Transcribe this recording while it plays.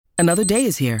Another day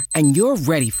is here, and you're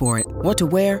ready for it. What to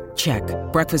wear? Check.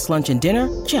 Breakfast, lunch, and dinner?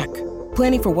 Check.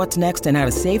 Planning for what's next and how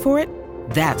to save for it?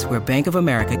 That's where Bank of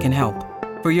America can help.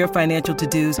 For your financial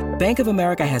to-dos, Bank of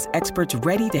America has experts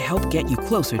ready to help get you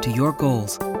closer to your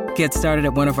goals. Get started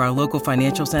at one of our local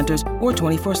financial centers or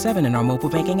 24/7 in our mobile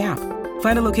banking app.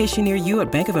 Find a location near you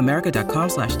at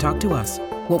bankofamerica.com/talktous.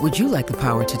 What would you like the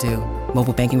power to do?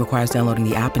 Mobile banking requires downloading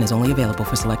the app and is only available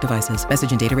for select devices.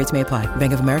 Message and data rates may apply.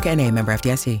 Bank of America N.A., member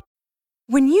FDIC.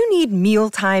 When you need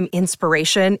mealtime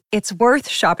inspiration, it's worth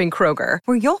shopping Kroger,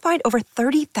 where you'll find over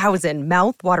 30,000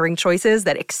 mouth-watering choices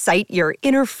that excite your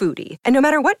inner foodie. And no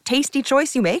matter what tasty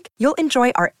choice you make, you'll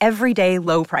enjoy our everyday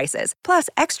low prices, plus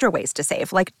extra ways to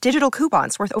save, like digital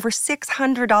coupons worth over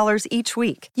 $600 each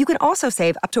week. You can also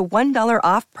save up to $1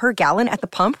 off per gallon at the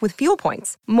pump with fuel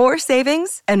points. More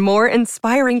savings and more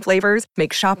inspiring flavors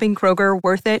make shopping Kroger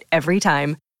worth it every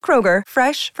time. Kroger,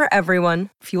 fresh for everyone.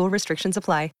 Fuel restrictions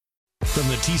apply. From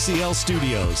the TCL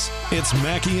studios, it's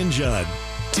Mackey and Judd.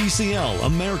 TCL,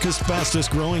 America's fastest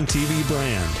growing TV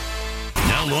brand.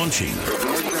 Now launching.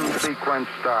 Ignition sequence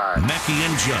start. Mackey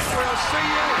and Judd. We'll see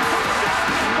you.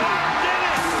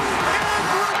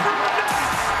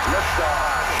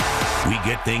 Liftoff. We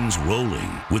get things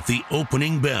rolling with the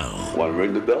opening bell. Want to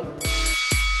ring the bell?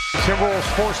 Timberwolves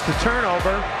forced the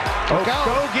turnover.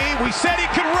 Okogie, we said he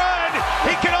could run.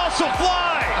 He can also fly.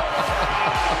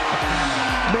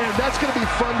 Man, that's going to be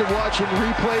fun to watch in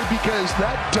replay because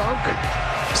that dunk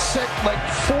sent like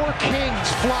 4 Kings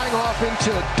flying off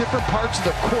into different parts of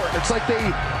the court. It's like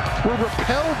they were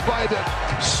repelled by the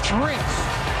strength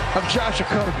of Josh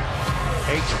Okogie.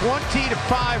 A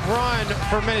 20-5 run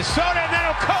for Minnesota, and then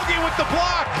Okogie with the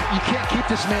block. You can't keep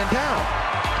this man down.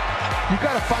 You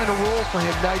got to find a role for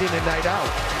him night in and night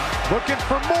out. Looking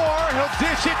for more. He'll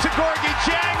dish it to Gorgui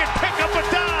Dieng and pick up a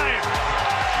dime.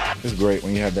 It's great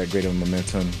when you have that great of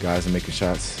momentum, guys are making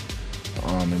shots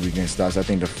and we getting stops. I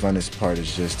think the funnest part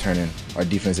is just turning our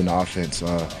defense into offense.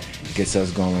 It gets us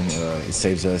going. It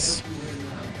saves us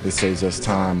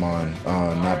time on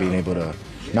not having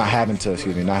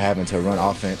to run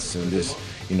offense and just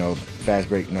fast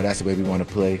break. That's the way we want to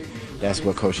play. That's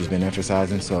what coach has been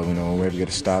emphasizing. So when we're able to get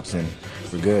the stops and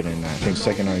we're good. And I think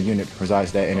second our unit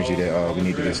provides that energy that we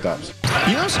need to get stops.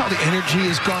 You notice how the energy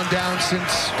has gone down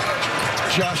since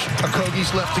Josh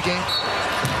Okogie's left the game?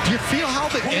 Do you feel how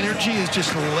the energy has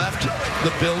just left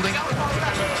the building?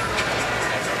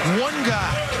 One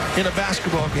guy in a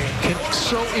basketball game can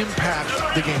so impact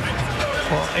the game.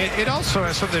 Well, it also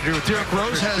has something to do with Derrick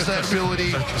Rose has that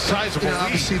ability. Sizable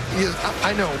obviously,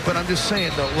 I know, but I'm just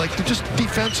saying though, like just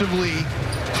defensively,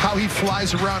 how he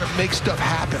flies around and makes stuff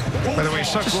happen. By the way,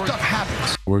 stuff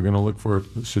happens. We're going to look for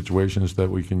situations that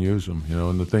we can use him.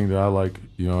 And the thing that I like,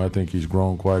 I think he's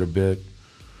grown quite a bit.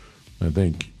 I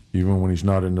think even when he's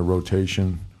not in the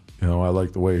rotation, I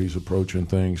like the way he's approaching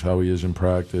things, how he is in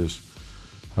practice,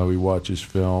 how he watches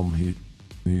film.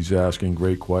 He's asking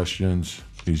great questions.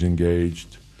 He's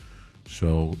engaged.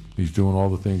 So he's doing all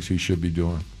the things he should be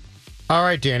doing. All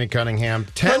right, Danny Cunningham.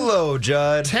 Hello,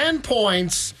 Judd. 10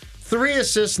 points, 3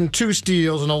 assists, and 2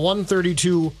 steals in a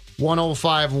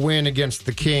 132-105 win against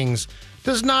the Kings.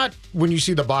 Does not, when you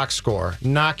see the box score,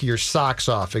 knock your socks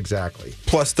off exactly.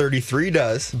 Plus 33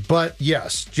 does. But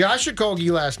yes, Josh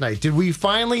Okogie last night. Have we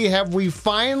finally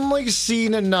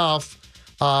seen enough?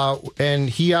 And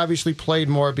he obviously played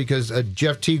more because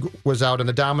Jeff Teague was out, and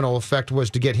the domino effect was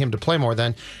to get him to play more.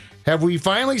 Then, have we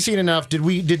finally seen enough?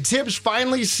 Did Tibbs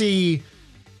finally see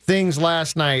things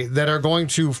last night that are going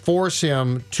to force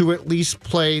him to at least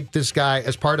play this guy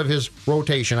as part of his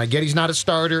rotation? I get he's not a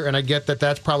starter, and I get that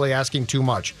that's probably asking too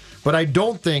much. But I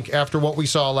don't think, after what we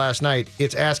saw last night,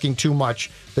 it's asking too much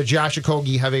that Josh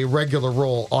Okogie have a regular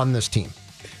role on this team.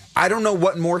 I don't know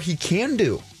what more he can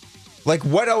do. Like,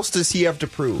 what else does he have to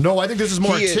prove? No, I think this is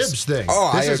more a Tibbs thing. Oh,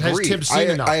 I agree. Has Tibbs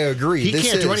seen enough? I agree. He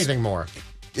can't do anything more.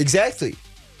 Exactly.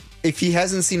 If he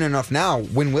hasn't seen enough now,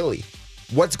 when will he?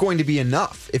 What's going to be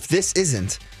enough? If this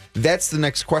isn't, that's the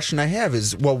next question I have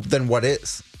is, well, then what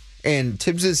is? And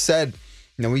Tibbs has said,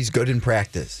 he's good in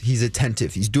practice. He's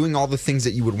attentive. He's doing all the things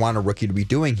that you would want a rookie to be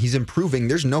doing. He's improving.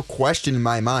 There's no question in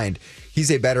my mind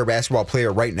he's a better basketball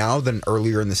player right now than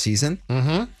earlier in the season.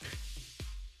 Mm-hmm.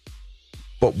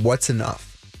 But what's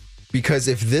enough? Because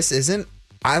if this isn't,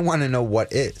 I want to know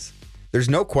what is. There's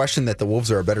no question that the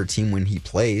Wolves are a better team when he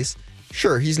plays.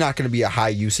 Sure, he's not going to be a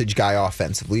high-usage guy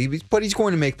offensively, but he's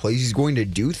going to make plays. He's going to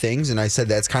do things, and I said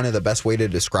that's kind of the best way to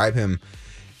describe him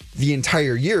the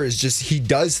entire year is just he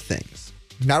does things.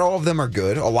 Not all of them are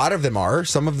good. A lot of them are.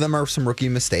 Some of them are some rookie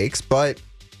mistakes, but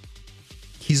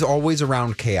he's always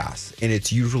around chaos, and it's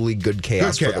usually good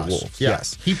chaos, for the Wolves. Yeah.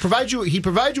 Yes. He provides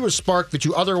you a spark that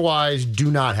you otherwise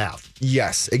do not have.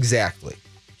 Yes, exactly.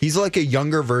 He's like a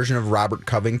younger version of Robert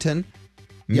Covington.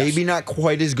 Maybe not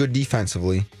quite as good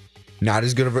defensively, not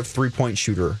as good of a three-point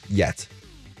shooter yet,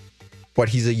 but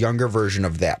he's a younger version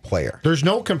of that player. There's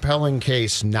no compelling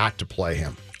case not to play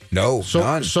him. No, So-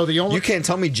 none. so the only- You can't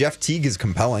tell me Jeff Teague is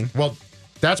compelling. Well,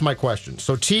 that's my question.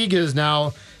 So Teague is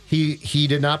now he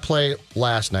did not play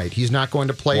last night. He's not going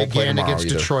to play Won't play again tomorrow against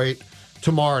either. Detroit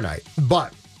tomorrow night.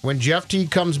 But when Jeff Teague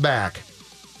comes back,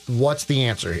 what's the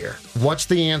answer here? What's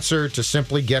the answer to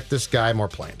simply get this guy more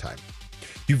playing time?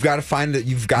 You've got to find that.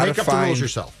 You've got Make to up the find rules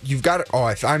yourself. You've got to. Oh,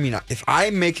 if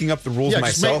I'm making up the rules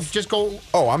myself, just go.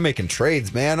 Oh, I'm making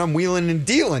trades, man. I'm wheeling and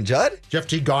dealing, Judd. Jeff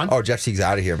Teague gone? Oh, Jeff Teague's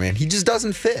out of here, man. He just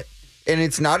doesn't fit. And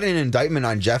it's not an indictment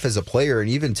on Jeff as a player. And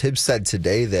even Tibbs said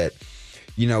today that,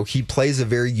 he plays a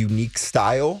very unique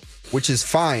style, which is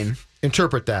fine.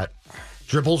 Interpret that.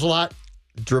 Dribbles a lot.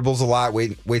 Dribbles a lot,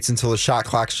 waits until the shot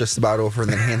clock's just about over,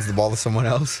 and then hands the ball to someone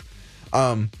else.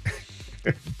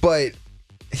 But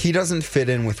he doesn't fit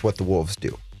in with what the Wolves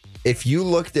do. If you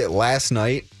looked at last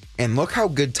night, and look how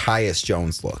good Tyus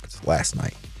Jones looked last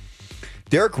night.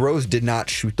 Derrick Rose did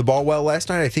not shoot the ball well last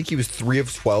night. I think he was 3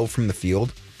 of 12 from the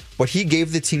field, but he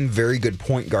gave the team very good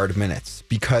point guard minutes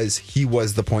because he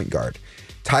was the point guard.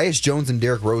 Tyus Jones and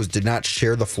Derrick Rose did not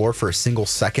share the floor for a single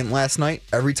second last night.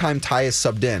 Every time Tyus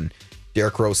subbed in,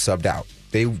 Derrick Rose subbed out.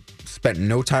 They spent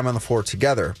no time on the floor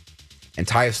together, and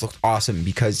Tyus looked awesome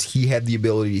because he had the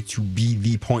ability to be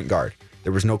the point guard.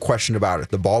 There was no question about it.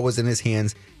 The ball was in his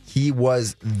hands. He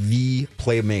was the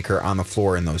playmaker on the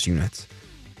floor in those units,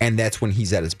 and that's when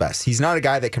he's at his best. He's not a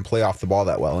guy that can play off the ball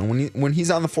that well, and when he's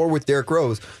on the floor with Derrick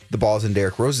Rose, the ball's in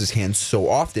Derrick Rose's hands so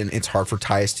often, it's hard for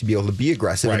Tyus to be able to be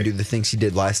aggressive and do the things he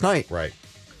did last night. Right.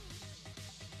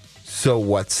 So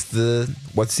what's the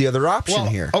other option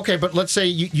here? Okay, but let's say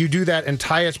you do that and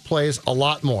Tyus plays a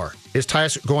lot more. Is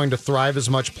Tyus going to thrive as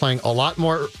much playing a lot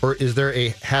more, or is there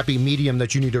a happy medium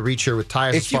that you need to reach here with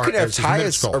Tyus? If you could have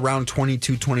Tyus around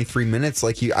 22, 23 minutes,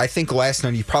 I think last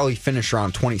night he probably finished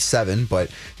around 27, but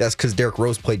that's because Derrick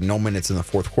Rose played no minutes in the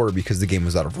fourth quarter because the game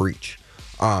was out of reach,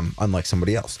 unlike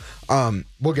somebody else.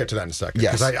 We'll get to that in a second,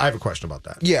 because I have a question about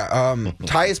that. Yeah,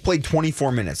 Tyus played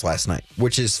 24 minutes last night,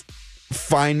 which is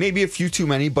fine, maybe a few too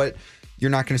many, but you're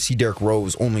not going to see Derrick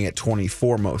Rose only at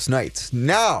 24 most nights.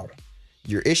 Now,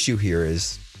 your issue here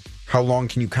is how long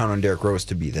can you count on Derrick Rose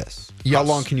to be this? Yes. How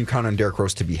long can you count on Derrick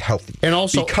Rose to be healthy? And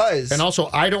also,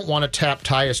 I don't want to tap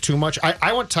Tyus too much.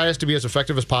 I want Tyus to be as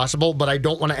effective as possible, but I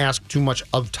don't want to ask too much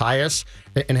of Tyus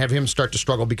and have him start to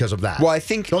struggle because of that. Well, I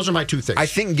think those are my two things. I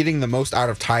think getting the most out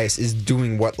of Tyus is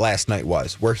doing what last night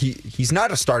was, where he's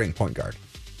not a starting point guard.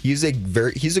 He's a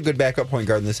good backup point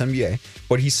guard in this NBA,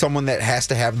 but he's someone that has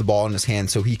to have the ball in his hand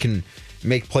so he can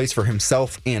make plays for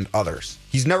himself and others.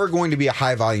 He's never going to be a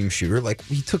high volume shooter. Like,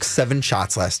 he took 7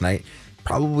 shots last night.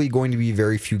 Probably going to be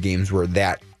very few games where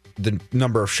the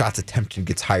number of shots attempted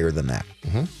gets higher than that.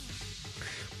 Mm-hmm.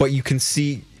 But you can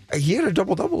see he had a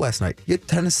double-double last night. He had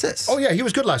 10 assists. Oh yeah, he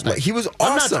was good last night. He was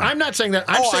awesome. I'm not saying that.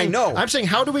 I know. I'm saying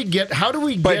how do we get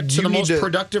to the most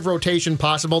productive rotation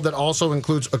possible that also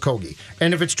includes Okogie?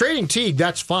 And if it's trading Teague,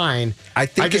 that's fine. I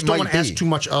just don't want to ask too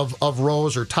much of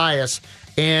Rose or Tyus.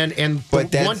 And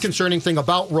one concerning thing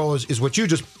about Rose is what you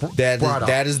just brought up.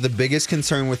 That is the biggest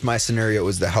concern with my scenario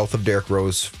is the health of Derrick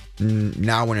Rose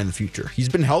now and in the future. He's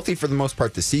been healthy for the most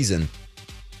part this season,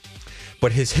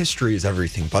 but his history is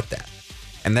everything but that.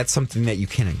 And that's something that you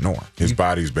can't ignore. His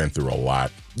body's been through a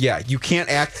lot. Yeah, you can't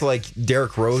act like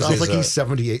Derrick Rose Sounds is like he's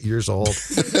 78 years old.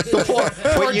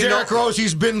 Poor Derrick Rose,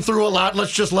 he's been through a lot.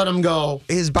 Let's just let him go.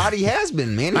 His body has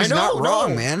been, man. He's not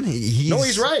wrong, man.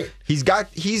 He's right. He's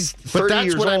 30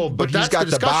 years old, but he's got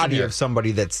the body of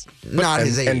somebody that's not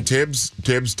his age. And Tibbs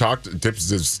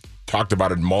has talked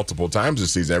about it multiple times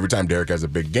this season. Every time Derrick has a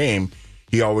big game,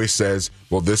 he always says,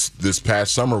 well, this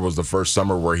past summer was the first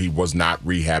summer where he was not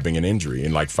rehabbing an injury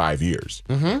in like 5 years.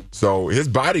 Mm-hmm. So his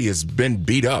body has been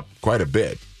beat up quite a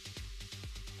bit.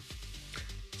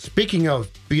 Speaking of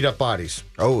beat up bodies.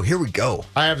 Oh, here we go.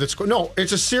 I have this. No,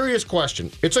 it's a serious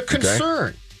question. It's a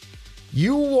concern. Okay.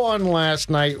 You won last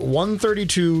night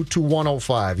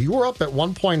 132-105. You were up at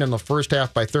one point in the first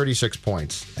half by 36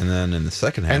 points. And then in the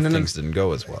second half, things didn't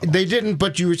go as well. They didn't,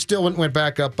 but you still went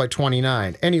back up by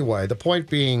 29. Anyway, the point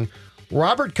being,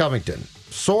 Robert Covington,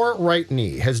 sore right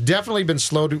knee, has definitely been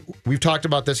slow to. We've talked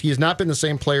about this. He has not been the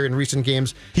same player in recent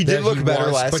games. He did look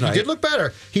better last night. But he did look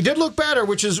better. He did look better,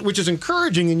 which is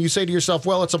encouraging. And you say to yourself,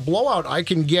 well, it's a blowout. I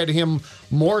can get him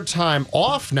more time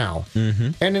off now. Mm-hmm.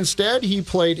 And instead, he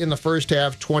played in the first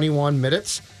half 21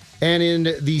 minutes. And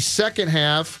in the second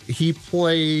half, he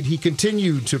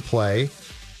continued to play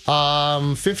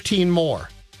 15 more.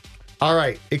 All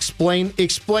right, explain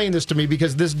this to me,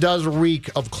 because this does reek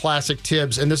of classic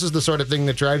Tibbs, and this is the sort of thing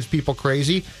that drives people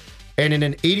crazy. And in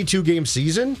an 82-game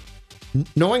season,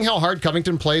 knowing how hard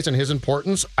Covington plays and his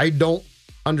importance, I don't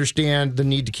understand the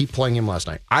need to keep playing him last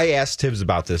night. I asked Tibbs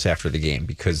about this after the game,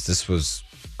 because this was,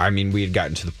 we had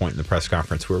gotten to the point in the press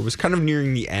conference where it was kind of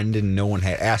nearing the end and no one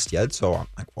had asked yet. So I'm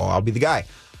like, well, I'll be the guy.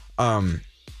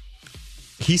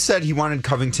 He said he wanted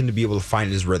Covington to be able to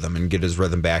find his rhythm and get his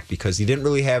rhythm back, because he didn't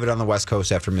really have it on the West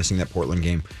Coast after missing that Portland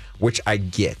game, which I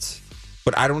get.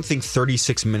 But I don't think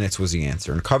 36 minutes was the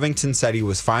answer. And Covington said he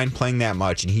was fine playing that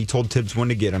much, and he told Tibbs when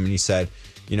to get him, and he said,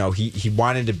 he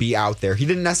wanted to be out there. He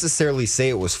didn't necessarily say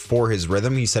it was for his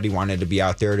rhythm. He said he wanted to be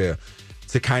out there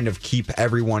to kind of keep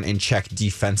everyone in check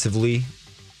defensively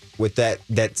with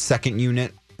that second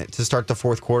unit to start the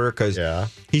fourth quarter, because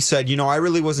he said, I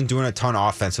really wasn't doing a ton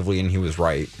offensively, and he was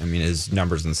right. His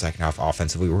numbers in the second half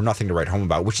offensively were nothing to write home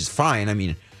about, which is fine.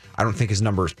 I don't think his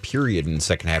numbers, period, in the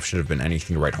second half should have been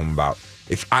anything to write home about.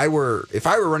 If I were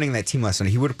running that team last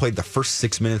night, he would have played the first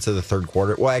 6 minutes of the third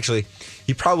quarter. Well, actually,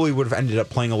 he probably would have ended up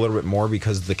playing a little bit more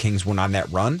because the Kings went on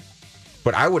that run.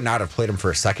 But I would not have played him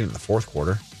for a second in the fourth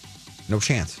quarter. No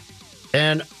chance.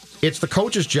 And it's the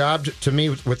coach's job, to me,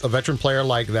 with a veteran player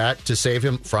like that, to save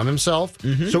him from himself.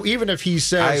 Mm-hmm. So even if he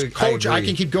says, Coach, I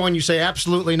can keep going, you say,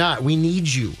 absolutely not. We need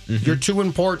you. Mm-hmm. You're too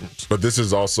important. But this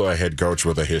is also a head coach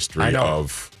with a history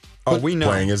of we know.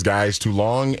 Playing his guys too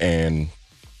long, and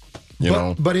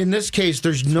But in this case,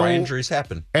 there's no injuries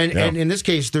happen, and in this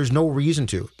case, there's no reason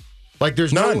to. Like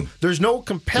there's no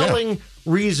compelling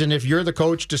reason if you're the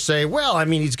coach to say, well,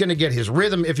 he's going to get his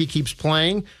rhythm if he keeps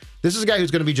playing. This is a guy who's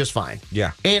going to be just fine.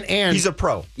 Yeah, and he's a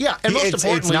pro. Yeah, and most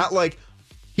importantly, it's not like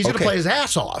he's going to play his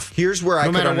ass off. Here's where I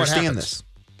could understand this.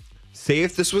 Say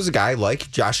if this was a guy like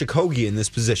Josh Okogie in this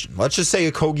position. Let's just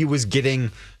say Okogie was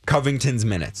getting Covington's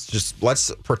minutes. Just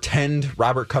let's pretend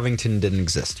Robert Covington didn't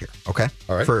exist here. Okay?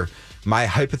 All right. For my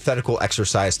hypothetical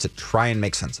exercise to try and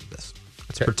make sense of this.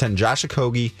 Let's pretend Josh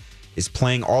Okogie is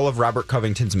playing all of Robert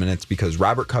Covington's minutes because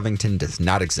Robert Covington does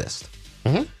not exist.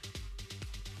 Mm-hmm.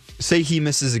 Say he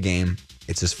misses a game.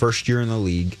 It's his first year in the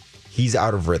league. He's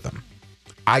out of rhythm.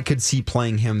 I could see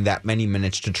playing him that many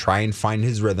minutes to try and find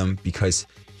his rhythm because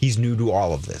he's new to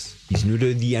all of this. He's new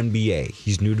to the NBA.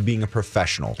 He's new to being a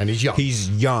professional. And he's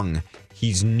young.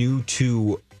 He's new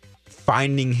to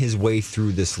finding his way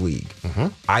through this league. Mm-hmm.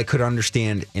 I could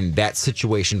understand in that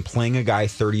situation playing a guy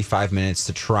 35 minutes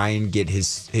to try and get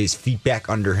his feet back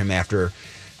under him after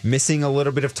missing a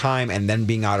little bit of time and then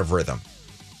being out of rhythm.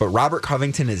 But Robert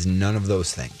Covington is none of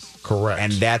those things. Correct.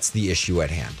 And that's the issue at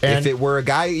hand. And if it were a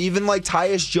guy even like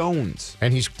Tyus Jones.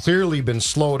 And he's clearly been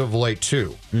slow of late,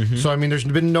 too. Mm-hmm. So, there's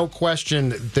been no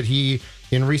question that he,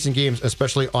 in recent games,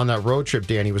 especially on that road trip,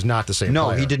 Danny, was not the same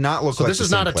player. No, he did not look like the same player. So this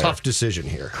is not a tough decision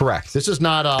here. Correct. This is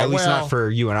not at least not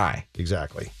for you and I.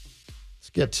 Exactly.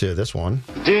 Let's get to this one.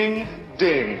 Ding,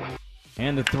 ding.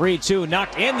 And the 3-2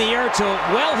 knocked in the air to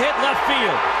well-hit left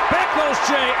field. Back goes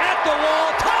Jay at the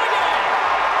wall. Target!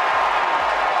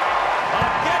 A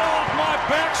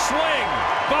get-off-my-back swing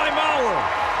by Mauer.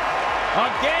 A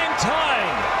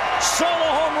game-tying solo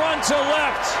home run to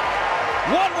left.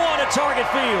 1-1 at Target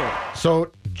Field.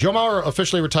 So Joe Mauer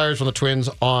officially retires from the Twins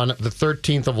on the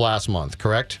 13th of last month,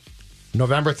 correct?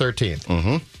 November 13th.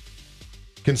 Mm-hmm.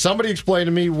 Can somebody explain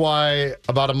to me why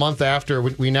about a month after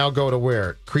we now go to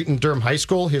where? Cretin-Derham High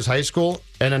School, his high school,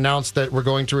 and announce that we're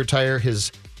going to retire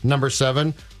his number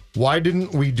 7. Why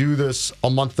didn't we do this a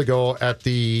month ago at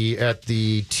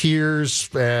the Tears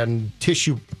and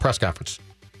Tissue press conference?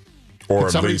 Or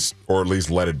at least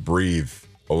let it breathe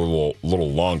a little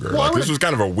longer. Well, this was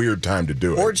kind of a weird time to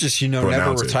do it. Or just,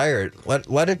 never retire it.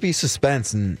 Let it be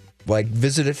suspense and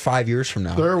visit it 5 years from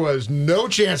now. There was no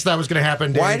chance that was going to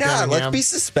happen. Why not? Let's be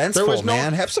suspenseful,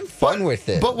 man. Have some fun with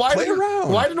it. But play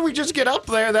around. Why didn't we just get up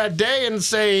there that day and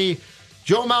say,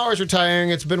 Joe Mauer's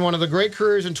retiring. It's been one of the great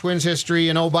careers in Twins history.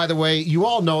 And oh, by the way, you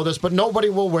all know this, but nobody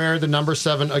will wear the number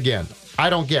 7 again. I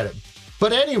don't get it.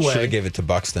 But anyway. Should have gave it to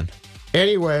Buxton.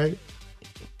 Anyway.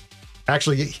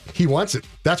 Actually, he wants it.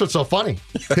 That's what's so funny.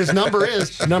 His number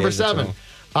is number 7.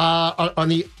 On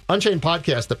the Unchained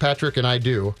podcast that Patrick and I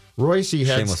do, Royce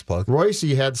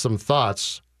had some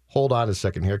thoughts. Hold on a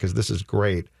second here, because this is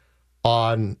great.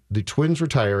 On the Twins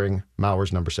retiring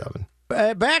Mauer's number 7.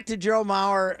 Back to Joe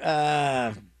Mauer.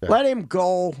 Let him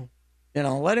go.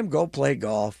 Let him go play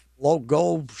golf.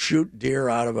 Go shoot deer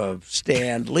out of a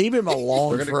stand. Leave him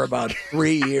alone for about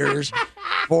 3 years,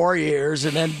 4 years,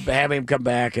 and then have him come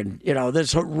back. And,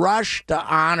 this rush to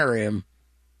honor him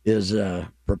is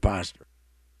preposterous.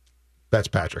 That's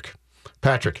Patrick.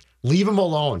 Patrick, leave him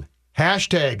alone.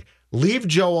 Hashtag leave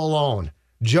Joe alone.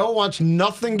 Joe wants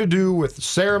nothing to do with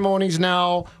ceremonies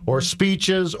now or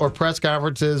speeches or press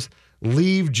conferences.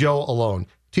 Leave Joe alone.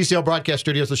 TCL Broadcast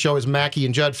Studios, the show is Mackey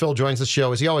and Judd. Phil joins the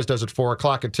show as he always does at 4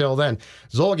 o'clock. Until then,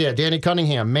 Zolgad, Danny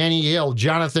Cunningham, Manny Hill,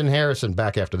 Jonathan Harrison.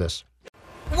 Back after this.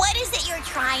 What is it you're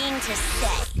trying to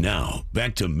say? Now,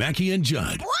 back to Mackey and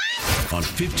Judd on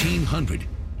 1500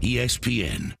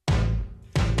 ESPN.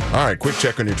 All right, quick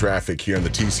check on your traffic here in the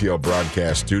TCL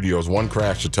Broadcast Studios. One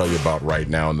crash to tell you about right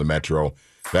now in the metro.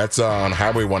 That's on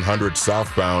Highway 100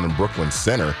 southbound in Brooklyn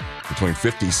Center between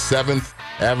 57th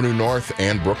Avenue North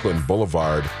and Brooklyn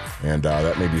Boulevard. And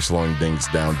that may be slowing things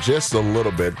down just a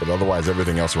little bit, but otherwise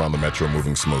everything else around the metro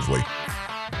moving smoothly.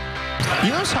 You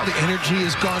notice how the energy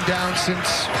has gone down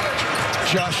since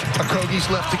Josh Okogie's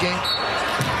left the game?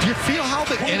 Do you feel how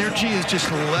the energy has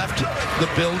just left the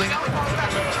building?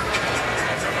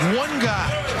 One guy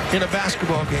in a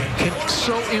basketball game can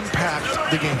so impact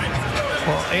the game.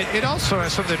 Well, it also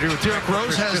has something to do with Derrick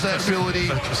Rose has that ability.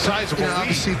 Sizable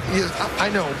obviously, I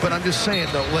know, but I'm just saying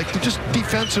though, like just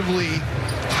defensively,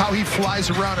 how he flies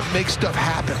around and makes stuff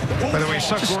happen. By the way,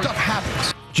 just stuff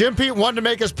happens. Jim Pete wanted to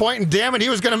make his point, and damn it, he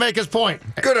was going to make his point.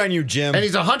 Good on you, Jim. And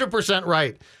he's 100%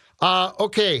 right.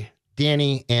 Okay,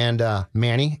 Danny and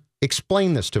Manny,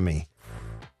 explain this to me.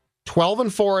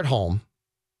 12-4 at home,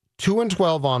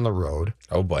 2-12 on the road.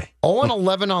 Oh, boy.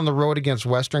 0-11 on the road against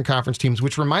Western Conference teams,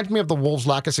 which reminds me of the Wolves'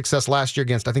 lack of success last year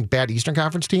against, I think, bad Eastern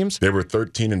Conference teams. They were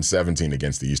 13-17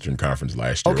 against the Eastern Conference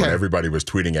last year. Okay. When everybody was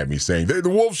tweeting at me saying, the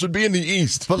Wolves should be in the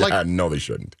East. But no, they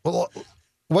shouldn't. Well,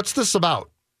 what's this about?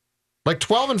 Like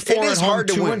 12-4 It is at home, hard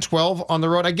to 2-12 on the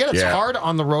road. I get it's Yeah. hard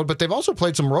on the road, but they've also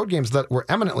played some road games that were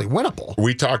eminently winnable.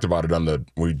 We talked about it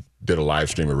we did a live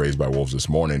stream of Raised by Wolves this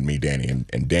morning, me, Danny,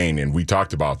 and Dane, and we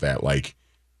talked about that, like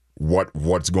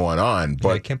what's going on. But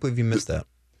I can't believe you missed that.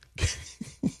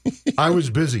 I was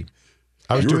busy.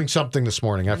 I was doing something this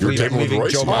morning. I You were taping with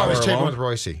Royce. I was taping with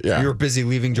Royce. Yeah. You were busy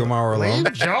leaving Joe Mauer alone.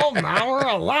 Leave Joe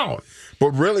Mauer alone. But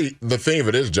really, the thing of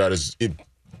it is, Judd, is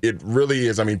it really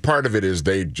is. I mean, part of it is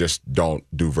they just don't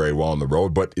do very well on the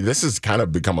road, but this has kind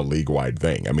of become a league-wide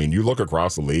thing. I mean, you look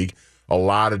across the league, a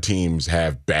lot of teams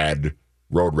have bad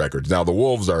road records. Now, the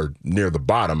Wolves are near the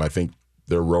bottom. I think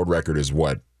their road record is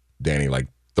what, Danny, like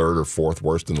third or fourth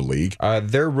worst in the league?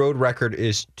 Their road record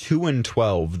is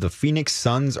 2-12. The Phoenix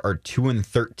Suns are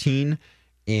 2-13,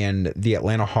 and the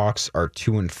Atlanta Hawks are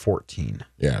 2-14.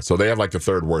 Yeah, so they have like the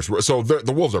third worst. So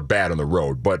the Wolves are bad on the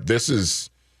road, but this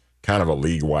is kind of a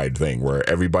league-wide thing where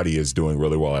everybody is doing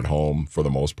really well at home for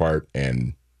the most part,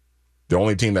 and the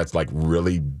only team that's like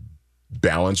really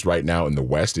balanced right now in the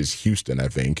West is Houston, I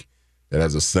think, that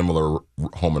has a similar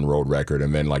home and road record,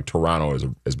 and then like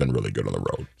Toronto has been really good on the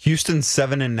road. Houston's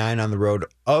 7-9 on the road.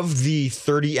 Of the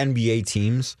 30 NBA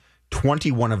teams,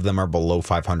 21 of them are below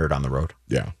 500 on the road.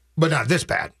 Yeah, but not this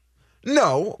bad.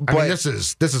 No, but I mean, this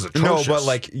is atrocious. No, but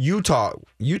like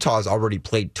Utah's already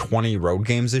played 20 road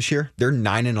games this year. They're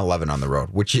 9-11 on the road,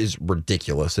 which is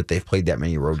ridiculous that they've played that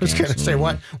many road games. I was going to say,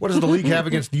 what does the league have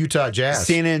against the Utah Jazz?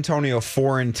 San Antonio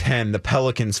 4-10, the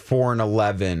Pelicans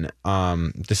 4-11,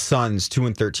 the Suns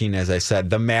 2-13. As I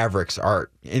said, the Mavericks are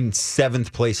in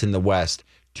 7th place in the West,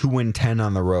 2-10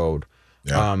 on the road.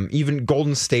 Yeah. Even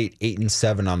Golden State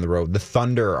 8-7 on the road. The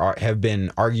Thunder have been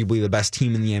arguably the best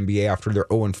team in the NBA after their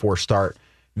 0-4 start.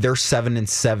 They're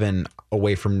 7-7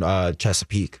 away from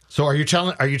Chesapeake. So are you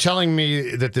telling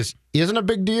me that this isn't a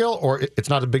big deal, or it's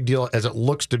not a big deal as it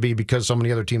looks to be because so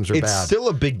many other teams are bad? It's still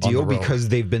a big deal because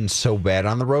they've been so bad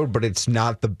on the road, but it's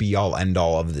not the be-all,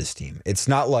 end-all of this team. It's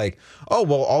not like, oh,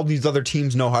 well, all these other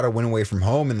teams know how to win away from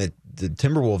home, and the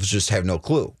Timberwolves just have no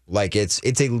clue. Like, it's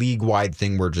a league-wide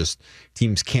thing where just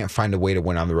teams can't find a way to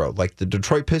win on the road. Like, the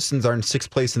Detroit Pistons are in 6th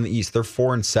place in the East. They're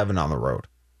 4-7 on the road.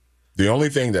 The only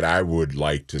thing that I would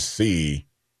like to see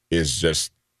is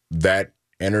just that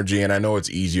energy, and I know it's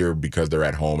easier because they're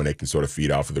at home and they can sort of feed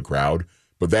off of the crowd,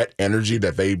 but that energy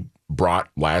that they brought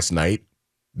last night,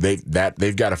 they've got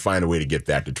to find a way to get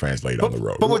that to translate on the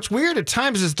road. But what's weird at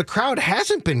times is the crowd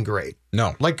hasn't been great.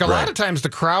 No. Like a lot of times the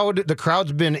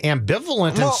crowd's been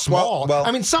ambivalent and small. Well,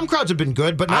 I mean, some crowds have been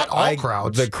good, but not all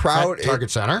crowds. The crowd at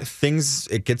Target Center.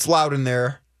 It gets loud in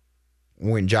there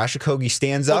when Josh Okogie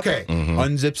stands up,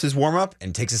 unzips his warm-up,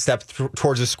 and takes a step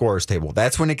towards the scorer's table.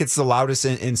 That's when it gets the loudest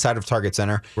inside of Target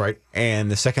Center. Right. And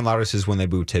the second loudest is when they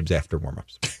boo Tibbs after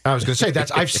warm-ups. I was going to say,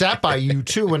 I've sat by you,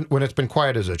 too, when it's been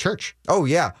quiet as a church. Oh,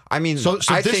 yeah. I mean, So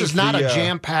this is not a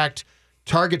jam-packed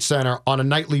Target Center on a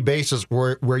nightly basis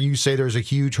where you say there's a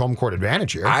huge home court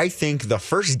advantage here. I think the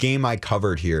first game I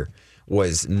covered here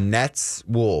was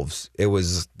Nets-Wolves. It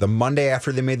was the Monday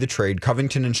after they made the trade.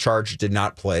 Covington and Sharge did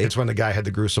not play. It's when the guy had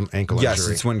the gruesome ankle injury. Yes,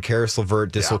 it's when Karis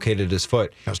LeVert dislocated his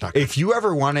foot. That's not good. If you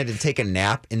ever wanted to take a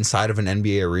nap inside of an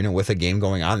NBA arena with a game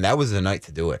going on, that was the night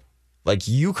to do it. Like,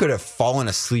 you could have fallen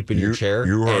asleep in your chair.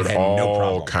 You heard and had all no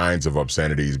problem. kinds of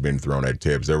obscenities being thrown at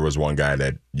Tibbs. There was one guy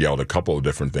that yelled a couple of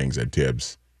different things at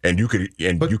Tibbs, and you could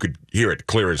hear it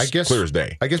clear as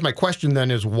day. I guess my question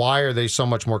then is, why are they so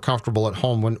much more comfortable at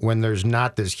home when there's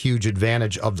not this huge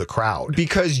advantage of the crowd?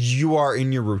 Because you are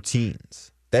in your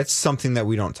routines. That's something that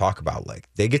we don't talk about. Like,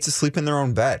 they get to sleep in their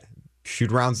own bed,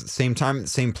 shoot rounds at the same time, at the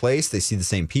same place. They see the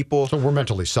same people. So we're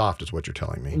mentally soft, is what you're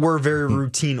telling me. We're very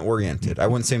routine oriented. I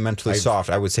wouldn't say mentally soft.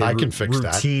 I would say I can fix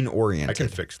that. routine oriented. I can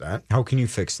fix that. How can you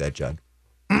fix that, Judd?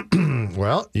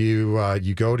 Well, you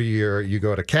go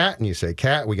to Kat and you say,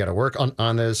 Kat, we got to work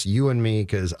on this, you and me,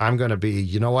 because I'm going to be,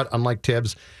 you know what? Unlike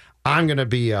Tibbs, I'm going to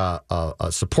be a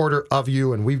supporter of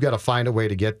you, and we've got to find a way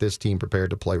to get this team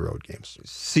prepared to play road games.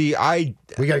 See,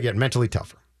 we got to get mentally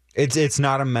tougher. It's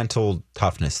not a mental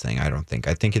toughness thing, I don't think.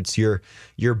 I think it's your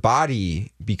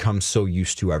body becomes so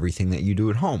used to everything that you do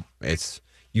at home. It's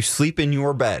you sleep in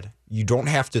your bed. You don't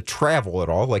have to travel at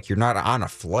all. Like, you're not on a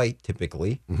flight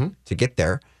typically to get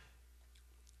there.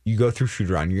 You go through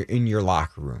shoot around. You're in your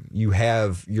locker room. You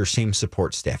have your same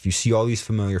support staff. You see all these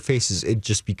familiar faces. It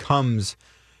just becomes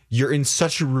you're in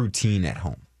such a routine at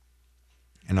home.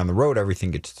 And on the road,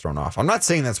 everything gets thrown off. I'm not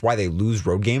saying that's why they lose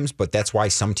road games, but that's why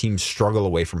some teams struggle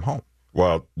away from home.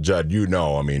 Well, Judd,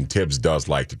 Tibbs does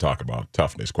like to talk about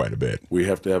toughness quite a bit. We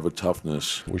have to have a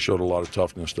toughness. We showed a lot of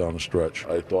toughness down the stretch.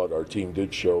 I thought our team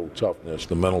did show toughness,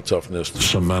 the mental toughness,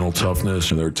 some mental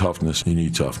toughness, and their toughness. You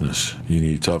need toughness. You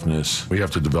need toughness. We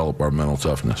have to develop our mental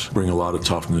toughness. Bring a lot of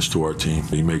toughness to our team.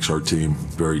 He makes our team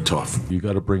very tough. You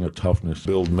got to bring a toughness,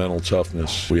 build mental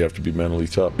toughness. We have to be mentally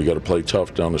tough. We got to play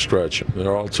tough down the stretch.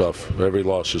 They're all tough. Every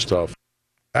loss is tough.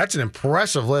 That's an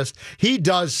impressive list. He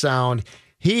does sound...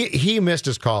 He missed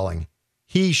his calling.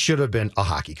 He should have been a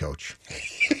hockey coach.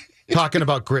 Talking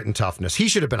about grit and toughness. He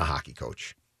should have been a hockey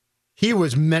coach. He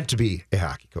was meant to be a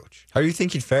hockey coach. How do you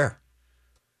think he'd fare?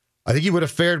 I think he would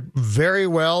have fared very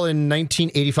well in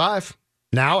 1985.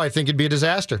 Now I think it'd be a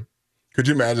disaster. Could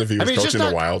you imagine if he was coaching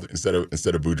the Wild instead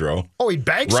of Boudreau? Oh, he'd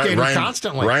bag skate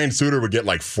constantly. Ryan Suter would get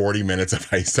like 40 minutes of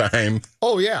ice time.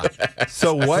 Oh, yeah.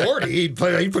 So what? 40. He'd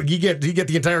get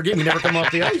the entire game. He'd never come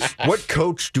off the ice. What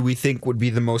coach do we think would be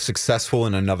the most successful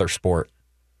in another sport?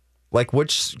 Like,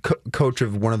 which coach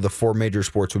of one of the four major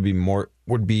sports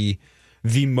would be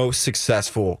the most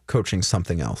successful coaching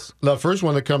something else? The first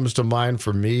one that comes to mind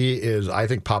for me is I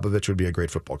think Popovich would be a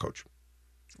great football coach.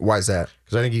 Why is that?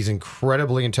 Because I think he's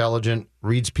incredibly intelligent,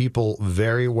 reads people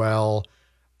very well,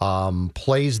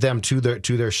 plays them to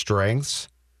their strengths.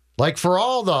 Like, for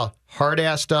all the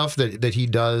hard-ass stuff that he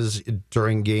does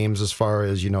during games as far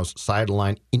as,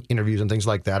 sideline interviews and things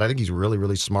like that, I think he's really,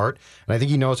 really smart. And I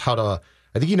think he knows how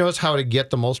to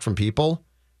get the most from people.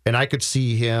 And I could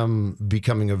see him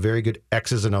becoming a very good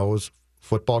X's and O's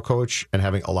football coach and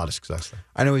having a lot of success there.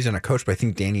 I know he's not a coach, but I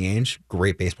think Danny Ainge,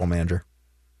 great baseball manager.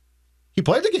 He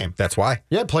played the game. That's why.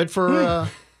 Yeah, played for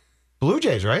Blue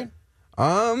Jays, right?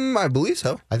 I believe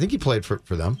so. I think he played for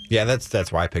them. Yeah,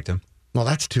 that's why I picked him. Well,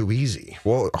 that's too easy.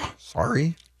 Well,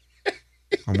 sorry.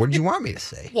 What did you want me to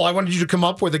say? Well, I wanted you to come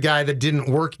up with a guy that didn't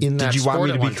work in that sport. Did you want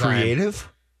me to be creative?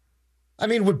 I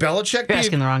mean, would Belichick be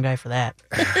asking the wrong guy for that?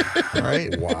 All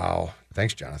right. Wow.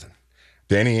 Thanks, Jonathan.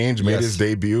 Danny Ainge made his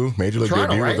major league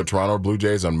debut right? with the Toronto Blue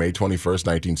Jays on May 21st,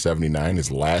 1979.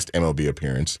 His last MLB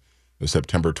appearance was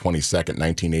September 22nd,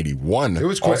 1981. It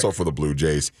was quick. Also for the Blue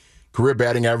Jays. Career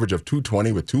batting average of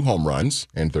 .220 with 2 home runs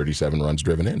and 37 runs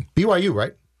driven in. BYU,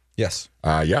 right? Yes.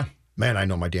 Yeah. Man, I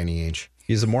know my Danny Ainge.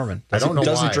 He's a Mormon. I don't know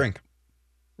doesn't why. drink.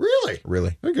 Really?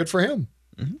 Really. Well, good for him.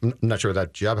 Mm-hmm. I'm not sure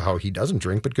that job how he doesn't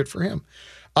drink, but good for him.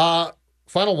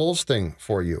 Final Wolves thing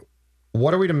for you.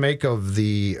 What are we to make of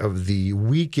the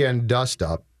weekend dust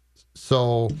up?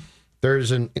 So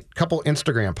there's a couple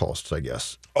Instagram posts, I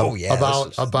guess. Oh yeah,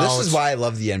 about this is why I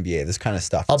love the NBA. This kind of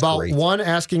stuff. It's about great. One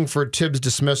asking for Tibbs'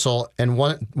 dismissal and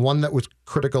one that was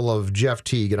critical of Jeff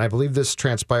Teague, and I believe this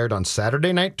transpired on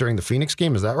Saturday night during the Phoenix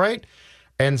game. Is that right?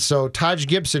 And so Taj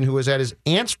Gibson, who was at his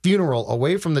aunt's funeral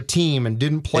away from the team and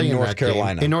didn't play in that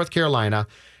game in North Carolina,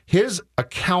 his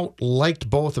account liked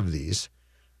both of these.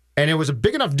 And it was a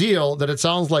big enough deal that it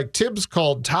sounds like Tibbs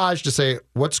called Taj to say,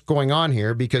 what's going on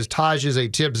here? Because Taj is a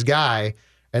Tibbs guy.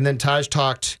 And then Taj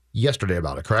talked yesterday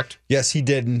about it, correct? Yes, he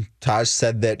did. And Taj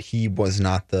said that he was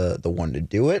not the one to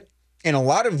do it. And a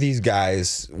lot of these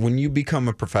guys, when you become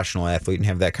a professional athlete and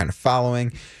have that kind of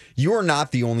following, you are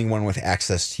not the only one with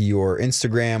access to your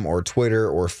Instagram or Twitter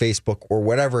or Facebook or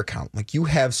whatever account. Like, you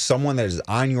have someone that is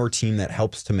on your team that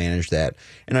helps to manage that.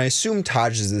 And I assume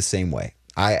Taj is the same way.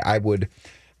 I would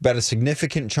bet a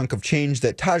significant chunk of change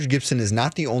that Taj Gibson is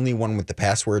not the only one with the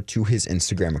password to his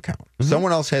Instagram account. Mm-hmm.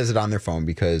 Someone else has it on their phone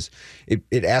because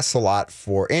it asks a lot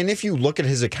for, and if you look at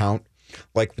his account,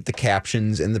 like with the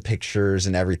captions and the pictures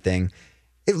and everything,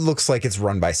 it looks like it's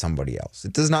run by somebody else.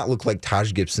 It does not look like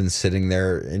Taj Gibson sitting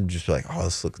there and just be like, oh,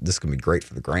 this can be great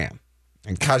for the gram.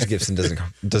 And Taj Gibson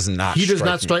does not. He does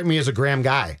not strike me as a gram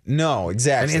guy. No,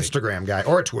 exactly. An Instagram guy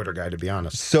or a Twitter guy, to be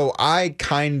honest. So I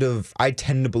tend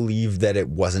to believe that it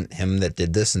wasn't him that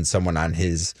did this, and someone on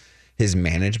his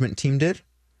management team did.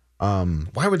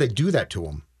 Why would they do that to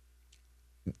him?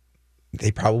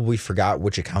 They probably forgot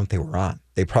which account they were on.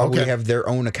 They probably have their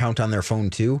own account on their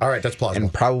phone too. All right, that's plausible.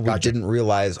 And probably didn't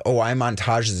realize, I'm on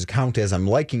Taj's account as I'm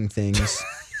liking things.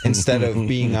 Instead of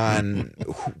being on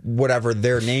whatever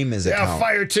their name is account. Yeah,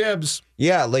 fire Tibbs.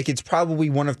 Yeah, like it's probably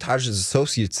one of Taj's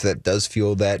associates that does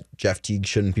feel that Jeff Teague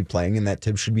shouldn't be playing and that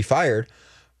Tibbs should be fired.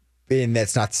 And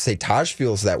that's not to say Taj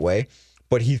feels that way,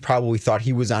 but he probably thought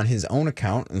he was on his own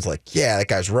account and was like, yeah, that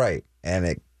guy's right. And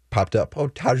it popped up,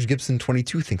 Taj Gibson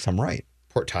 22 thinks I'm right.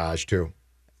 Poor Taj, too.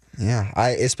 Yeah,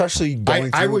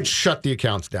 I would shut the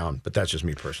accounts down, but that's just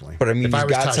me personally. But I mean,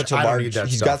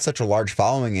 he's got such a large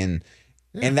following,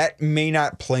 and that may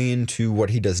not play into what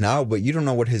he does now, but you don't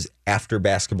know what his after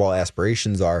basketball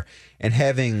aspirations are. And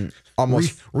having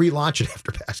almost relaunch it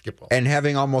after basketball, and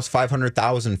having almost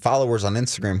 500,000 followers on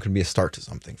Instagram could be a start to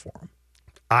something for him.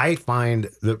 I find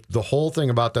the whole thing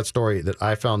about that story that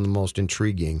I found the most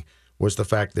intriguing was the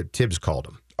fact that Tibbs called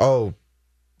him.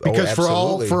 Because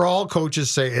for all coaches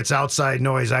say it's outside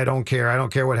noise. I don't care. I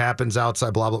don't care what happens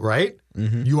outside. Blah blah. Right?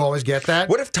 Mm-hmm. You always get that.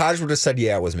 What if Taj would have said,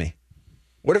 "Yeah, it was me"?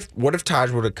 What if Taj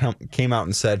would have came out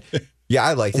and said, "Yeah,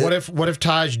 I liked it"? What if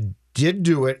Taj did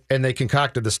do it and they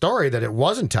concocted the story that it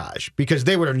wasn't Taj, because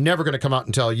they were never going to come out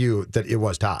and tell you that it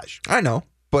was Taj. I know,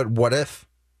 but what if?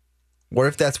 What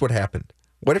if that's what happened?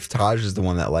 What if Taj is the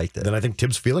one that liked it? Then I think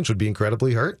Tibbs' feelings would be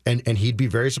incredibly hurt, and he'd be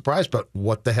very surprised. But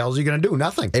what the hell is he going to do?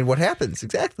 Nothing. And what happens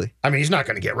exactly? I mean, he's not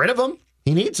going to get rid of him.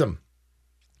 He needs him.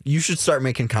 You should start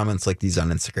making comments like these on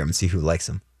Instagram and see who likes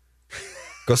him.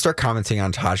 Go start commenting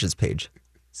on Taj's page.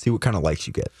 See what kind of likes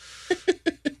you get.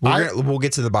 We'll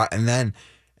get to the bottom,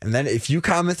 and then if you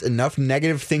comment enough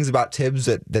negative things about Tibbs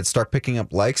that start picking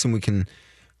up likes, and we can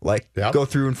go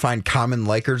through and find common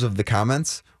likers of the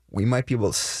comments, we might be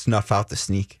able to snuff out the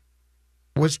sneak.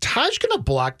 Was Taj going to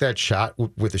block that shot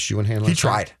with the shoe in hand? He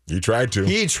tried. He tried to.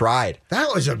 He tried.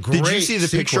 That was a great. Did you see the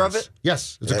picture of it?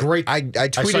 Yes, it's a great. I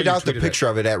tweeted out the picture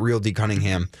of it at Real D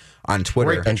Cunningham on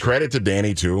Twitter. And credit to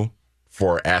Danny too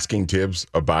for asking Tibbs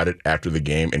about it after the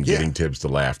game and getting Tibbs to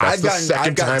laugh. That's the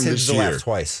second time this year laugh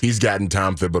twice. He's gotten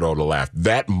Tom Thibodeau to laugh.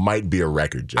 That might be a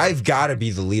record, Jeff. I've got to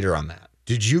be the leader on that.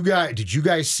 Did you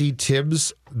guys see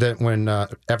Tibbs that when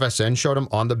FSN showed him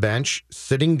on the bench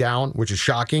sitting down, which is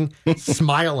shocking,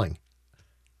 smiling?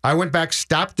 I went back,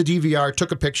 stopped the DVR,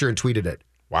 took a picture, and tweeted it.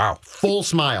 Wow, full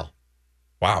smile.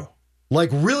 Wow, like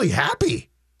really happy.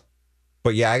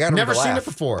 But yeah, I got him never to laugh. Seen it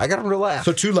before. I got him to laugh.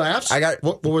 So 2 laughs.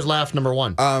 What was laugh number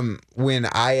 1? When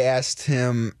I asked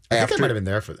him, I think I might have been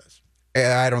there for this.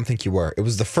 I don't think you were. It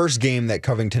was the first game that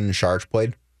Covington and Sharge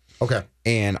played. Okay.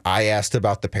 And I asked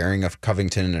about the pairing of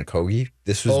Covington and Okogie.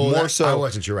 This was more so. I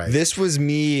wasn't. You're right. This was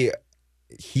me.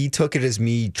 He took it as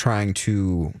me trying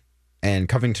to, and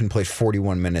Covington played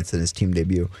 41 minutes in his team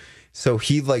debut. So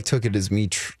he took it as me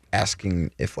asking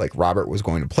if Robert was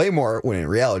going to play more, when in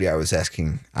reality I was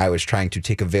trying to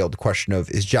take a veiled question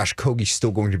of, is Josh Okogie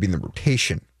still going to be in the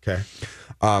rotation? Okay.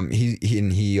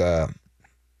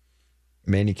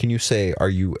 Manny, can you say, are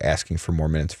you asking for more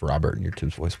minutes for Robert in your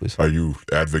Tibbs voice, please? Are you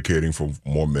advocating for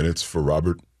more minutes for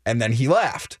Robert? And then he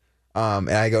laughed. And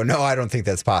I go, no, I don't think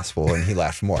that's possible. And he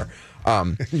laughed more.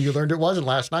 You learned it wasn't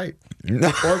last night. No.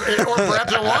 Or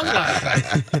perhaps it was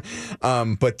last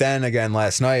night. But then again,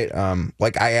 last night,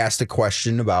 I asked a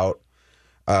question about,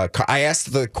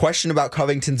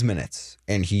 Covington's minutes,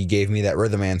 and he gave me that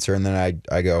rhythm answer. And then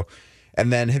I go,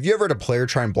 and then have you ever had a player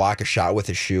try and block a shot with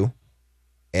his shoe?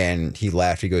 And he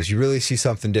laughed. He goes, "You really see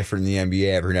something different in the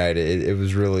NBA every night." It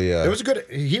was really. It was good.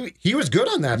 He was good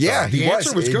on that. Yeah, the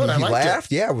answer was good. I liked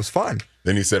laughed. It. Yeah, it was fun.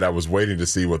 Then he said, "I was waiting to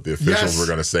see what the officials were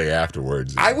going to say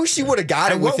afterwards." I wish he would have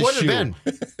got it with his shoe. What would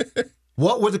have been?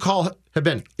 What would the call have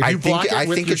been? If you block it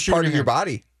with think it's part of your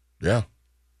body. Yeah.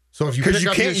 So if you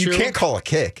can't call a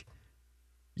kick.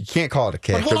 You can't call it a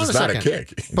kick because it's not a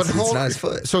kick. But it's not his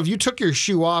foot. So if you took your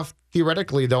shoe off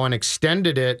theoretically, though, and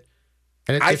extended it.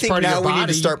 And I it's think part of now your we body, need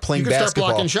to start playing you can basketball.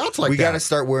 Start blocking shots like we that. got to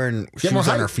start wearing Get more shoes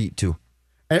on height. our feet too,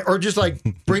 or just like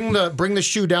bring the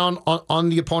shoe down on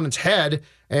the opponent's head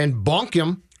and bonk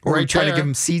him. Or right trying there. to give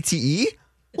him CTE.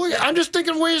 Well, yeah, I'm just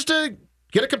thinking ways to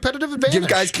get a competitive advantage. Give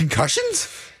guys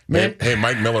concussions. Man. Hey,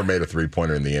 Mike Miller made a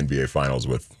 3-pointer in the NBA Finals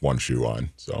with one shoe on.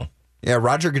 So yeah,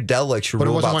 Roger Goodell likes to But it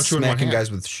rule wasn't about one shoe in one smacking hand.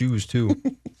 guys with shoes too.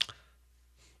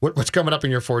 What's coming up in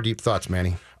your 4 deep thoughts,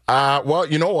 Manny? Well,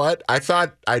 you know what? I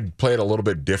thought I'd play it a little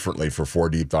bit differently for 4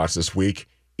 deep thoughts this week.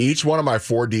 Each one of my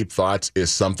 4 deep thoughts is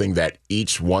something that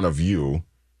each one of you,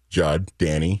 Judd,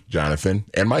 Danny, Jonathan,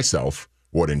 and myself,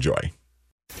 would enjoy.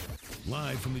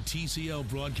 Live from the TCL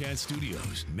broadcast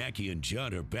studios, Mackie and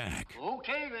Judd are back.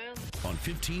 Okay, then. On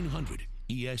 1500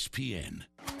 ESPN.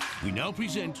 We now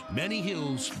present Manny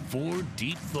Hill's 4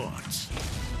 Deep Thoughts.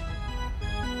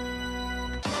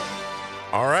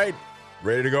 All right.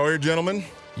 Ready to go here, gentlemen?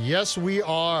 Yes, we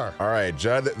are. All right,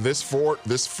 Judd, this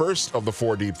first of the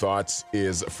 4 deep thoughts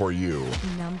is for you.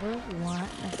 Number 1.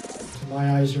 To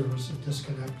my eyes, there was a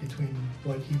disconnect between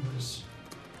what he was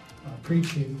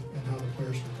preaching and how the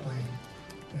players were playing.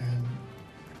 And,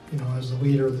 you know, as the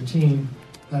leader of the team,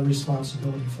 that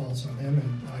responsibility falls on him,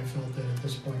 and I felt that at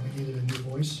this point we needed a new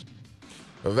voice.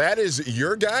 That is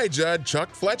your guy, Judd,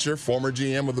 Chuck Fletcher, former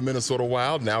GM of the Minnesota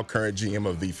Wild, now current GM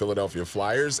of the Philadelphia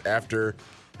Flyers, after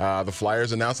the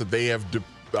Flyers announced that they have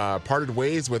parted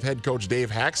ways with head coach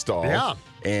Dave Haxtell. Yeah.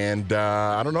 And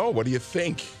I don't know, what do you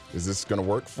think? Is this going to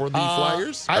work for the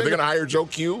Flyers? Are they going to hire Joe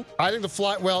Q? I think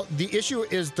the issue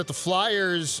is that the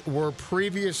Flyers were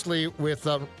previously with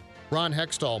Ron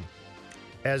Hextall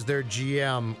as their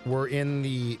GM. Were in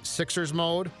the Sixers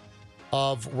mode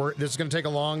of this is going to take a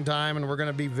long time, and we're going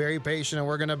to be very patient, and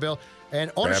we're going to build.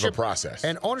 And ownership have a process.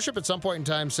 And ownership at some point in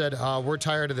time said, "We're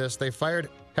tired of this." They fired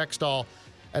Hextall,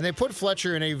 and they put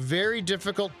Fletcher in a very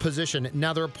difficult position.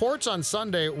 Now, the reports on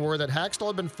Sunday were that Hextall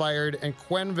had been fired and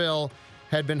Quenneville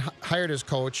had been hired as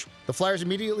coach. The Flyers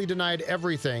immediately denied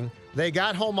everything. They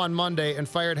got home on Monday and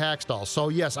fired Haxtell. So,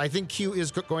 yes, I think Q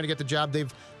is going to get the job.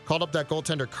 They've called up that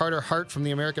goaltender Carter Hart from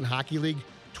the American Hockey League,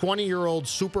 20-year-old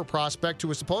super prospect who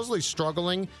was supposedly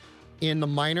struggling in the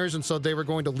minors, and so they were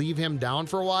going to leave him down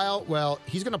for a while. Well,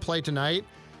 he's going to play tonight.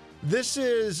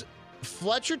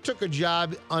 Fletcher took a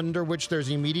job under which there's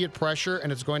immediate pressure,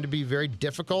 and it's going to be very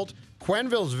difficult.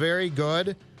 Quenneville's very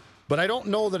good, but I don't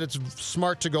know that it's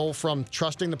smart to go from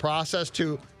trusting the process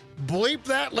to bleep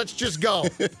that, let's just go.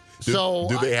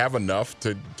 Do they have enough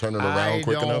to turn it around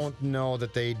quick enough? I don't know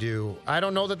that they do. I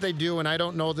don't know that they do, and I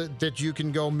don't know that you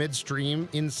can go midstream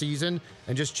in season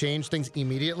and just change things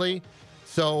immediately.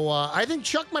 So I think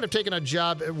Chuck might have taken a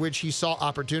job at which he saw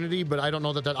opportunity, but I don't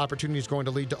know that opportunity is going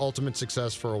to lead to ultimate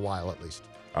success for a while at least.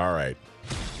 All right.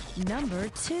 Number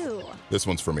 2. This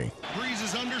one's for me. Breeze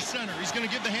is under center. He's going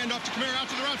to give the handoff to Kamara out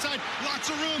to the right side. Lots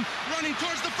of room. Running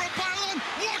towards the front pylon.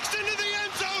 Walks into the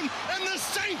end zone. And the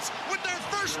Saints with their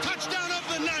first touchdown of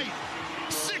the night.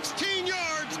 16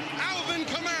 yards. Alvin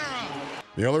Kamara.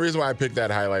 The only reason why I picked that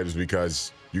highlight is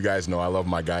because you guys know I love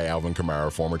my guy Alvin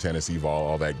Kamara, former Tennessee Vol,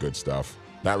 all that good stuff.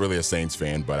 Not really a Saints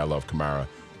fan, but I love Kamara.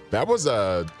 That was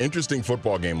an interesting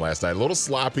football game last night. A little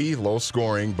sloppy, low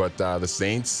scoring, but the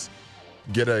Saints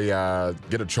get a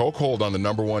chokehold on the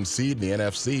number 1 seed in the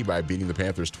NFC by beating the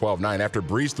Panthers 12-9 after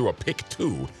Breeze threw a pick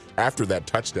 2 after that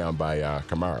touchdown by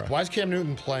Kamara. Why is Cam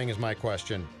Newton playing is my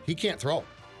question. He can't throw.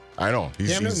 I know.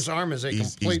 Cam Newton's arm is a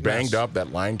complete He's banged mess. up.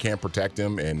 That line can't protect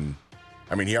him, and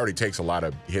I mean, he already takes a lot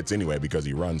of hits anyway because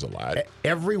he runs a lot.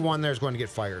 Everyone there is going to get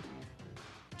fired.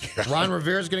 Ron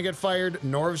Rivera's going to get fired.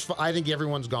 I think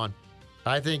everyone's gone.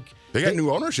 I think they got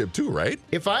new ownership too, right?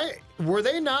 Were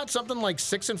they not something like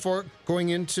 6-4 going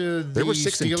into the were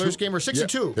Steelers game, or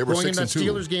 6-2 they were going into that 6-2.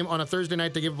 Steelers game on a Thursday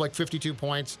night? They give like 52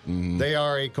 points. They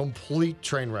are a complete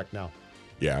train wreck now.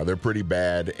 Yeah, they're pretty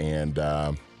bad, and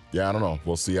I don't know.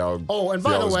 We'll see how. Oh, and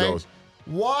by the way,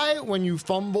 why when you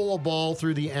fumble a ball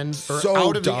through the end or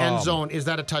out of the end zone is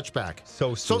that a touchback?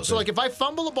 So stupid. So like if I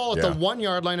fumble the ball at the 1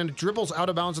 yard line and it dribbles out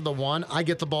of bounds at the 1, I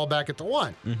get the ball back at the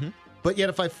 1. Mm-hmm. But yet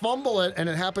if I fumble it and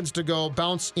it happens to go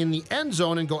bounce in the end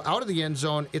zone and go out of the end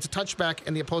zone, it's a touchback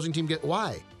and the opposing team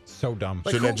why? So dumb.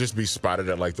 Shouldn't it just be spotted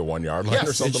at like the 1 yard line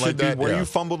or something it should like that? Be where you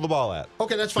fumbled the ball at.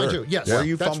 Okay, that's fine too. Yes, where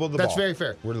you fumbled the ball. That's very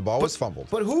fair. Where the ball was fumbled.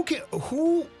 But who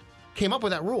came up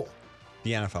with that rule?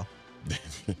 The NFL.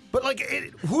 But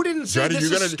who didn't say Johnny,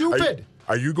 this is stupid?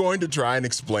 Are you going to try and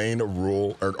explain a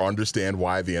rule or understand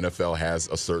why the NFL has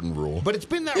a certain rule? But it's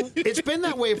been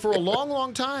that way for a long,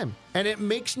 long time, and it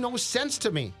makes no sense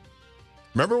to me.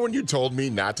 Remember when you told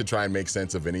me not to try and make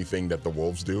sense of anything that the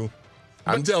Wolves do?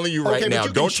 I'm telling you right now, but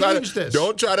you don't can change this.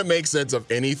 try to make sense of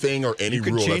anything or any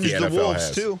rule that the NFL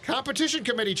has. Too. Competition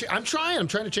committee. I'm trying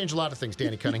to change a lot of things,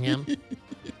 Danny Cunningham.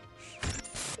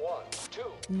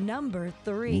 Number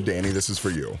 3. Danny, this is for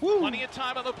you. Plenty of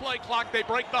time on the play clock. They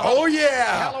break the Oh, huddle.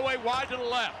 yeah. Callaway wide to the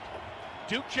left.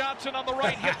 Duke Johnson on the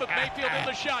right, hit with Mayfield in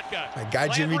the shotgun. My guy,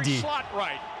 Jimmy Landry D. slot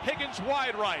right. Higgins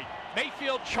wide right.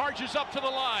 Mayfield charges up to the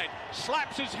line,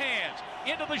 slaps his hands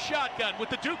into the shotgun with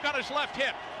the Duke on his left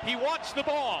hip. He wants the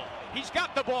ball. He's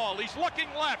got the ball. He's looking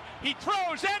left. He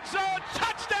throws end zone.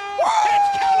 Touchdown.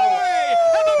 It's Callaway.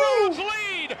 And the Browns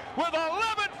lead with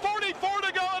 11:44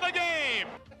 to go in the game.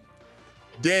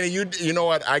 Danny, you know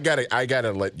what? I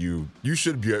gotta let you. You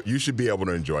should be able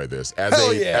to enjoy this as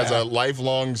as a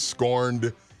lifelong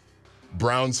scorned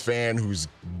Browns fan who's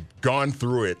gone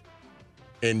through it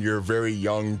in your very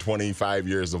young 25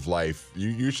 years of life.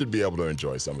 You should be able to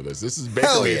enjoy some of this. This is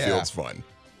Baker Mayfield's fun.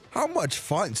 How much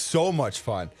fun? So much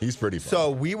fun. He's pretty fun.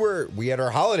 So we had our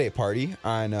holiday party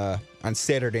on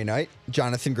Saturday night.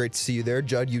 Jonathan, great to see you there.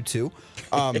 Judd, you too.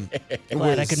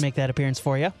 Glad I could make that appearance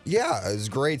for you. Yeah, it was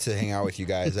great to hang out with you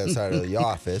guys outside of the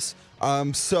office.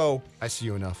 So I see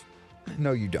you enough.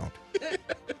 No, you don't.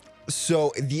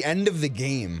 So at the end of the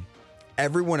game,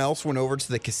 everyone else went over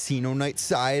to the casino night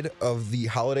side of the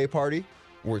holiday party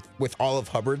with all of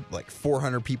Hubbard, like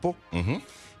 400 people. Mm-hmm.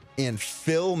 And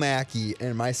Phil Mackey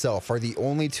and myself are the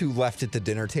only two left at the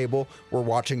dinner table. We're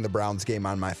watching the Browns game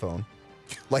on my phone.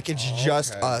 Like it's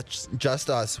just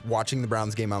us watching the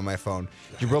Browns game on my phone.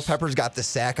 Jabril Peppers got the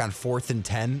sack on 4th and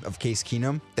 10 of Case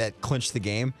Keenum that clinched the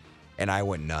game, and I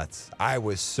went nuts. I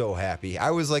was so happy.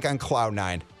 I was like on cloud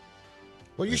 9.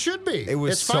 Well, you should be. It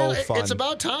was so fun. It's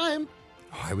about time.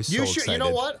 Oh, I was so excited. You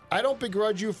know what? I don't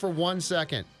begrudge you for 1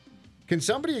 second. Can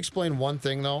somebody explain one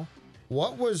thing though?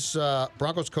 What was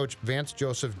Broncos coach Vance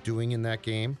Joseph doing in that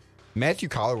game? Matthew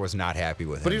Collar was not happy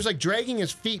with him. But he was like dragging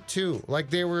his feet too. Like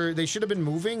they should have been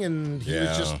moving, and he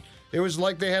was just. It was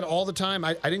like they had all the time.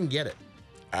 I didn't get it.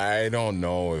 I don't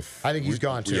know if. I think he's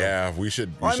gone too. Yeah, we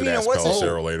should ask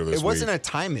Pelissero later this week. It wasn't a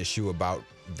time issue about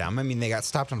them. I mean, they got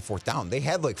stopped on 4th down. They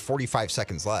had like 45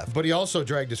 seconds left. But he also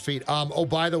dragged his feet. Oh,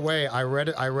 by the way, I read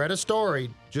a story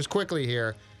just quickly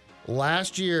here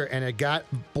last year, and it got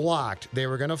blocked. They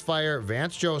were going to fire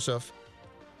Vance Joseph,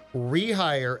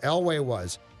 rehire Elway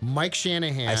was Mike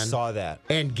Shanahan. I saw that.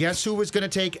 And guess who was going to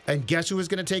take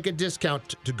a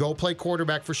discount to go play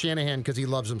quarterback for Shanahan because he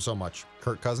loves him so much?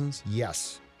 Kirk Cousins?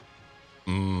 Yes.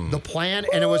 The plan,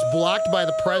 and it was blocked by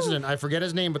the president. I forget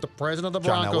his name, but the president of the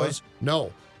Broncos.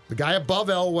 No, the guy above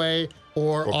Elway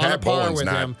or on a par with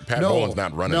him. Pat Bowen's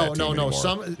not running that team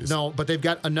anymore. But they've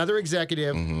got another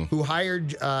executive who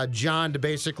hired John to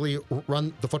basically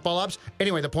run the football ops.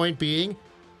 Anyway, the point being,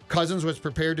 Cousins was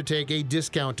prepared to take a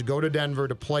discount to go to Denver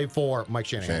to play for Mike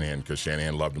Shanahan. Because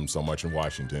Shanahan loved him so much in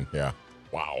Washington. Yeah.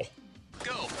 Wow.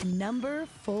 Go. Number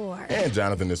 4. And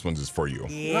Jonathan, this one's is for you.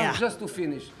 Yeah. Now, just to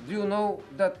finish, do you know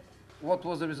that what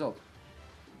was the result?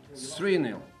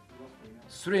 3-0.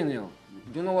 3-0. Do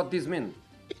you know what this means?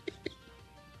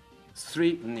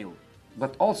 3-0.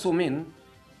 But also mean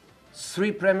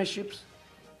 3 premierships,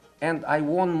 and I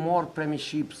won more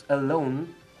premierships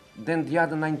alone than the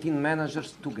other 19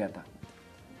 managers together.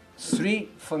 3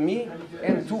 for me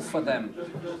and 2 for them.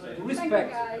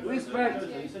 Respect,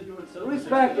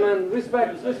 man,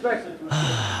 respect.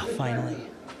 Finally.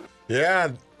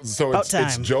 Yeah, so it's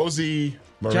Jose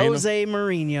Mourinho. Jose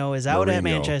Mourinho is out at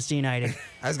Manchester United.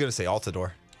 I was going to say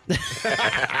Altidore.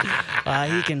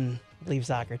 He can leave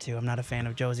soccer too. I'm not a fan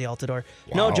of Jose Altidore.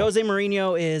 Wow. No, Jose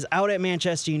Mourinho is out at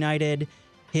Manchester United.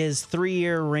 His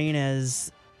 3-year reign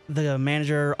as the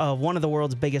manager of one of the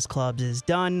world's biggest clubs is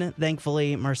done.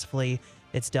 Thankfully, mercifully,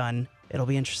 it's done. It'll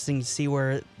be interesting to see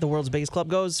where the world's biggest club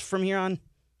goes from here on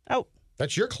out.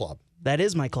 That's your club. That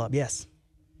is my club, yes.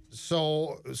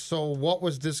 So what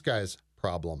was this guy's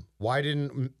problem? Why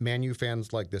didn't Man U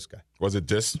fans like this guy? Was it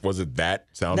that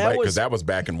soundbite? Because that was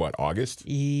back in what, August?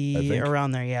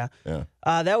 Around there, yeah.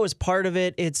 That was part of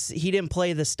it. He didn't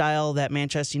play the style that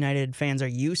Manchester United fans are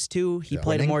used to. He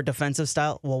played a more defensive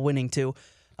style. Well, winning too.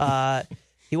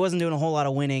 He wasn't doing a whole lot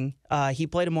of winning. He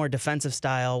played a more defensive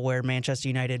style where Manchester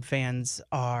United fans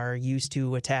are used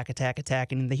to attack,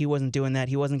 and he wasn't doing that.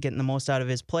 He wasn't getting the most out of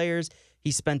his players.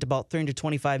 He spent about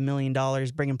 $325 million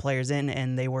bringing players in,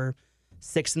 and they were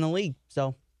 6th in the league.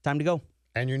 So, time to go.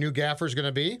 And your new gaffer's going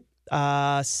to be?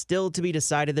 Still to be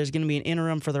decided. There's going to be an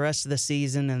interim for the rest of the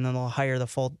season, and then they'll hire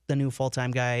the new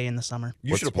full-time guy in the summer.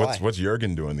 What's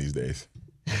Jurgen doing these days?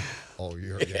 Oh,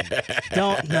 Jurgen.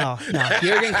 No.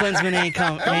 Jurgen Klinsmann ain't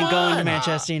going to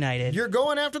Manchester United. You're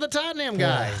going after the Tottenham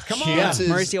guy. Come on.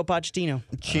 Mauricio Pochettino.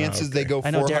 Chances they go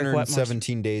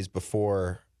 417 days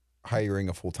before hiring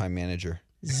a full-time manager.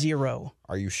 0.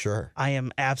 Are you sure? I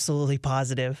am absolutely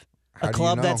positive. How A do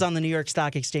club you know? that's on the New York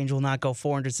Stock Exchange will not go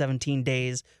 417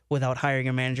 days without hiring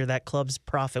a manager. That club's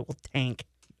profit will tank.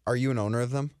 Are you an owner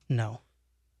of them? No.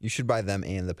 You should buy them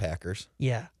and the Packers.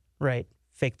 Yeah, right.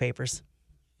 Fake papers.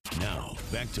 Now,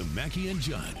 back to Mackie and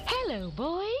Judd. Hello,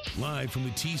 boys. Live from the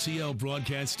TCL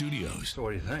broadcast studios. So what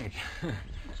do you think?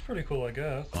 It's pretty cool, I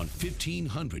guess. On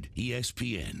 1500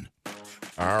 ESPN.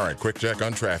 All right, quick check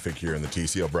on traffic here in the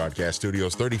TCL broadcast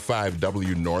studios.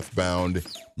 35W northbound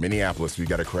Minneapolis. We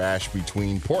got a crash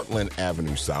between Portland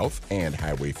Avenue South and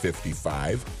Highway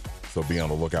 55. So be on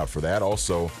the lookout for that.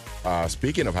 Also,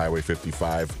 speaking of Highway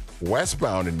 55,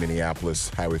 westbound in Minneapolis,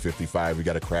 Highway 55, we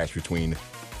got a crash between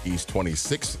East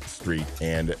 26th Street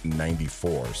and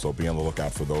 94. So be on the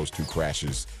lookout for those two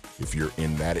crashes if you're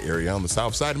in that area on the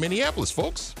south side of Minneapolis,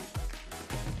 folks.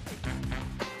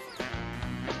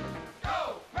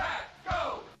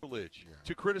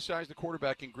 To criticize the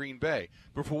quarterback in Green Bay.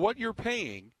 But for what you're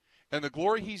paying and the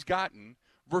glory he's gotten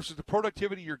versus the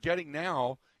productivity you're getting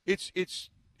now, it's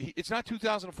not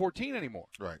 2014 anymore.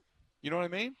 Right. You know what I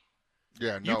mean?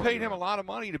 Yeah, no. You paid him a lot of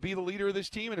money to be the leader of this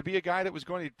team and to be a guy that was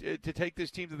going to take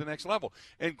this team to the next level.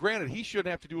 And granted, he shouldn't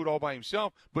have to do it all by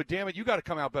himself, but damn it, you got to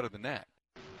come out better than that.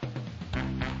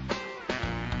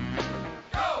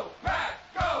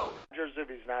 If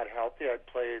he's not healthy, I'd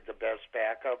play the best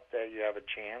backup that you have a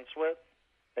chance with.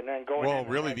 And then going Well,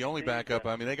 really, the only backup,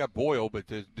 I mean, they got Boyle, but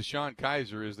Deshaun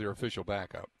Kaiser is their official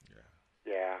backup.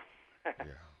 Yeah.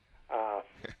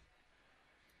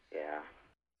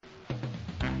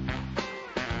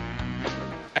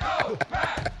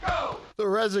 The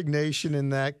resignation in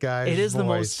that guy's It is voice. the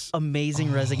most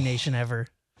amazing resignation ever.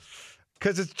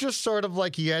 Because it's just sort of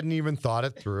like he hadn't even thought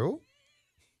it through.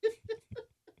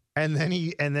 And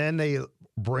then they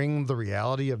bring the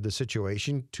reality of the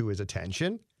situation to his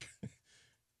attention.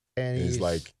 And he's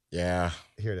like, yeah.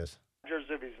 Here it is.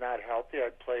 If he's not healthy,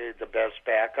 I'd play the best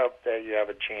backup that you have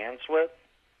a chance with.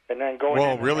 And then going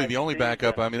Well, really, the only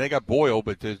backup, I mean, they got Boyle,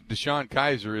 but Deshaun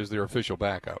Kaiser is their official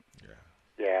backup.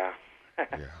 Yeah.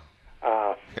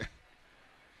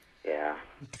 Yeah.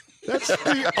 That's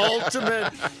the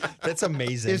ultimate. That's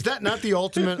amazing. Is that not the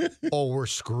ultimate, oh, we're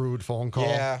screwed phone call?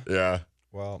 Yeah.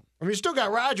 Well, I mean, you still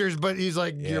got Rodgers, but he's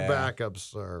like, your Yeah. backup,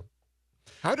 sir.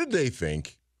 How did they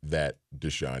think that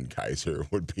Deshaun Kaiser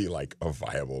would be like a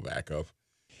viable backup?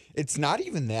 It's not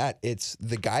even that. It's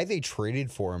the guy they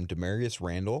traded for him, Demarius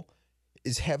Randall,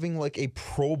 is having like a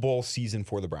Pro Bowl season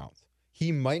for the Browns.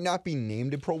 He might not be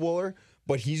named a Pro Bowler,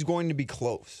 but he's going to be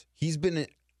close. He's been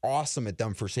awesome at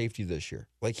them for safety this year.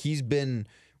 Like he's been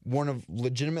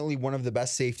legitimately one of the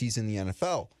best safeties in the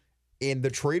NFL. And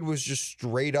the trade was just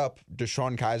straight up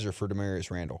Deshaun Kaiser for Demarius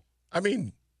Randall. I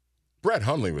mean, Brett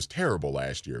Hundley was terrible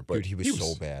last year, but Dude, he was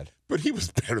so bad. But he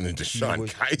was better than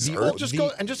Deshaun Kaiser.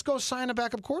 Just go sign a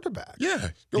backup quarterback. Yeah,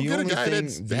 go get a guy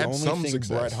that's had some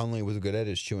success. Brett Hundley was good at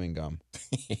is chewing gum.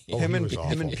 him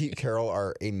and Pete Carroll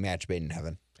are a match made in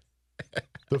heaven.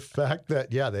 The fact that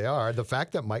they are. The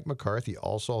fact that Mike McCarthy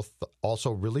also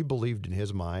really believed in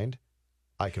his mind,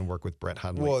 I can work with Brett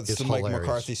Hundley. Well, it's the hilarious. Mike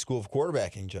McCarthy School of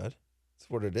Quarterbacking, Judd. That's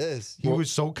what it is. He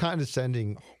was so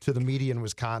condescending to the media in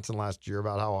Wisconsin last year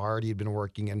about how hard he had been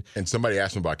working. And somebody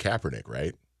asked him about Kaepernick,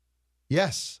 right?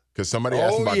 Yes. Because somebody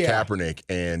asked him about Kaepernick,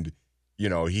 and,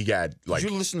 he got like. Did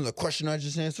you listen to the question I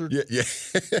just answered? Yeah.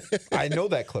 I know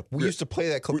that clip. We used to play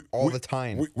that clip all the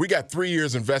time. We got 3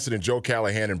 years invested in Joe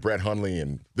Callahan and Brett Hundley,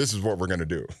 and this is what we're going to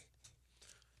do.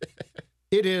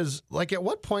 It is like at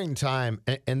what point in time,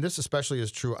 and this especially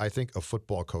is true, I think, of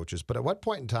football coaches, but at what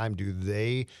point in time do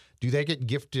they get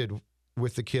gifted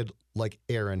with the kid like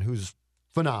Aaron, who's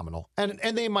phenomenal, and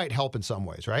they might help in some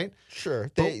ways, right? Sure.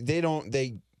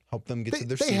 They help them get to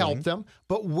their ceiling. They help them,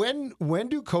 but when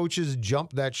do coaches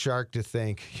jump that shark to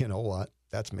think, you know what,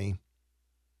 that's me,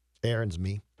 Aaron's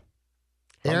me,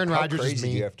 Aaron Rodgers how crazy is me.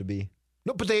 Do you have to be?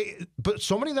 No, but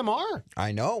so many of them are.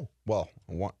 I know. Well,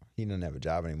 he doesn't have a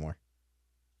job anymore.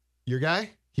 Your guy?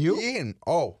 Hugh? Ian.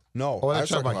 Oh, no. Oh, I was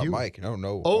talking about Hugh. Mike.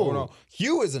 No. Oh, no.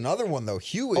 Hugh is another one, though.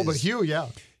 Hugh, yeah.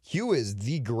 Hugh is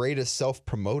the greatest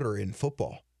self-promoter in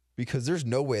football because there's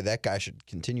no way that guy should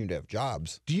continue to have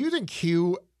jobs. Do you think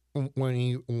Hugh, when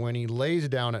he lays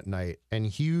down at night and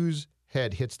Hugh's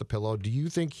head hits the pillow, do you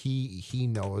think he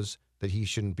knows that he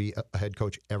shouldn't be a head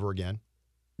coach ever again?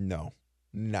 No.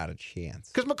 Not a chance.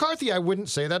 Because McCarthy, I wouldn't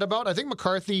say that about. I think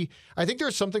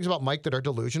there's some things about Mike that are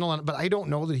delusional, but I don't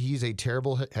know that he's a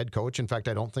terrible head coach. In fact,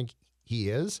 I don't think he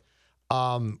is.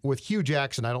 With Hugh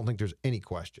Jackson, I don't think there's any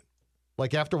question.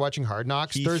 Like after watching Hard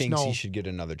Knocks, He there's thinks no. he should get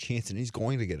another chance, and he's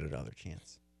going to get another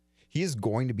chance. He is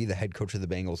going to be the head coach of the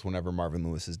Bengals whenever Marvin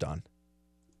Lewis is done.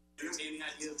 Any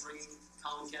idea of bringing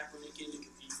Colin Kaepernick in to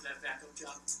compete for that backup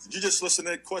job? Did you just listen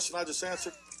to that question I just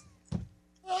answered?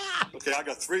 Okay, I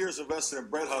got 3 years invested in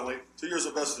Brett Hundley, 2 years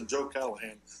invested in Joe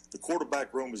Callahan. The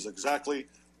quarterback room is exactly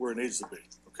where it needs to be,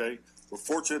 okay? We're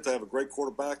fortunate to have a great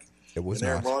quarterback It was in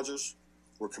Aaron not. Rodgers.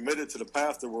 We're committed to the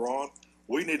path that we're on.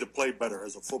 We need to play better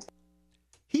as a football.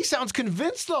 He sounds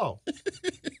convinced, though.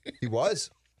 He was.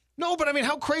 No, but I mean,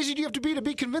 how crazy do you have to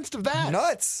be convinced of that?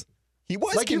 Nuts. He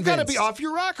was like you've got to be convinced. off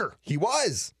your rocker. He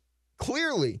was.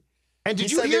 Clearly. And did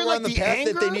He you said hear they were like on the the path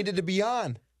anger that they needed to be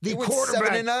on? The They went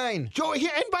quarterback 7-9. Joe, and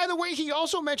by the way, he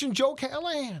also mentioned Joe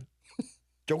Callahan.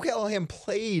 Joe Callahan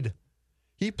played.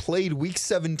 He played Week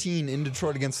 17 in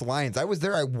Detroit against the Lions. I was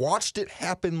there. I watched it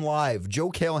happen live. Joe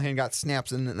Callahan got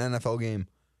snaps in an NFL game.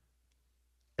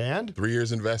 And 3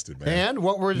 years invested, man. And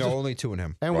what were No, only two in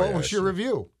him. And what was your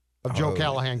review of Joe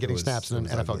Callahan getting snaps in an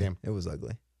NFL ugly. game? It was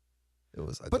ugly. It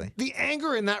was ugly. But the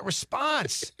anger in that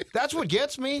response, that's what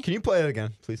gets me. Can you play it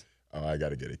again, please? Oh, I got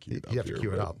to get it queued up. You have to here,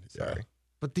 cue it but- up. Yeah.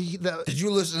 But the Did you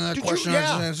listen to that Did question you, I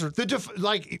just yeah, answered?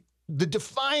 the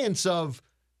defiance of,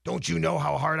 don't you know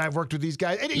how hard I've worked with these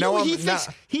guys? And No, he I'm thinks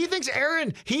not. he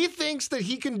thinks that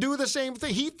he can do the same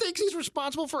thing. He thinks he's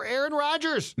responsible for Aaron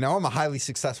Rodgers. Now I'm a highly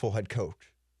successful head coach.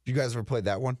 You guys ever played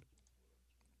that one?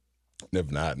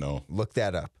 If not, no. Look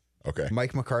that up. Okay.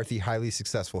 Mike McCarthy, highly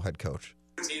successful head coach.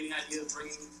 Any idea of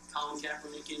bringing Colin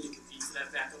Kaepernick in to compete for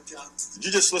that backup job? Did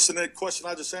you just listen to that question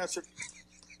I just answered?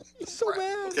 So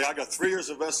bad. Okay, I got 3 years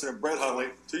invested in Brett Hundley,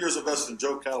 2 years invested in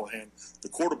Joe Callahan. The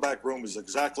quarterback room is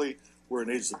exactly where it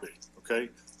needs to be, okay?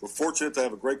 We're fortunate to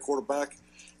have a great quarterback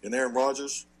in Aaron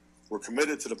Rodgers. We're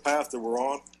committed to the path that we're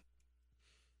on.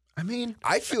 I mean,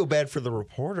 I feel bad for the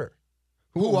reporter.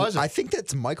 Who was it? I think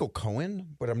that's Michael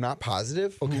Cohen, but I'm not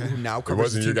positive. Okay. Who now It covers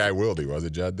wasn't the your team. guy Wildy, was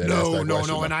it, Judd? That asked No, that no,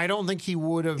 question? no. And I don't think he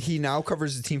would have. He now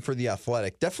covers the team for The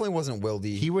Athletic. Definitely wasn't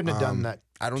Wildy. He wouldn't have done that.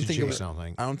 I don't to think it was. Jason, I don't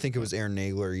think. I don't think it was Aaron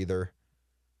Nagler either.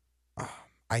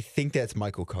 I think that's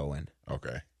Michael Cohen.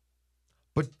 Okay.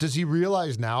 But does he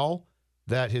realize now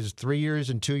that his 3 years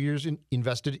and 2 years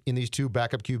invested in these two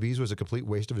backup QBs was a complete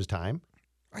waste of his time?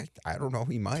 I don't know.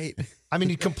 He might. I mean,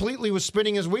 he completely was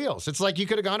spinning his wheels. It's like you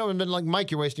could have gone over and been like,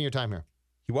 Mike, you're wasting your time here.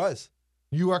 He was.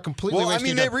 You are completely Well, I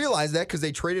wasting mean, your they time. realized that because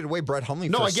they traded away Brett Hundley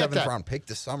No, for I a get seventh that. round pick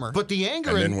this summer. But the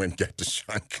anger And and then went get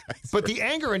Deshaun Kaiser. but the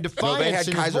anger and No, defiance they had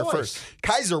in Kaiser his voice. first.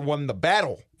 Kaiser won the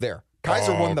battle there.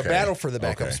 Kaiser Oh, won the okay. battle for the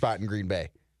backup Okay. spot in Green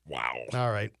Bay. Wow.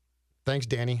 All right. Thanks,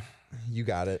 Danny. You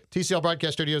got it. TCL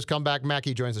Broadcast Studios come back.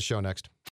 Mackey joins the show next.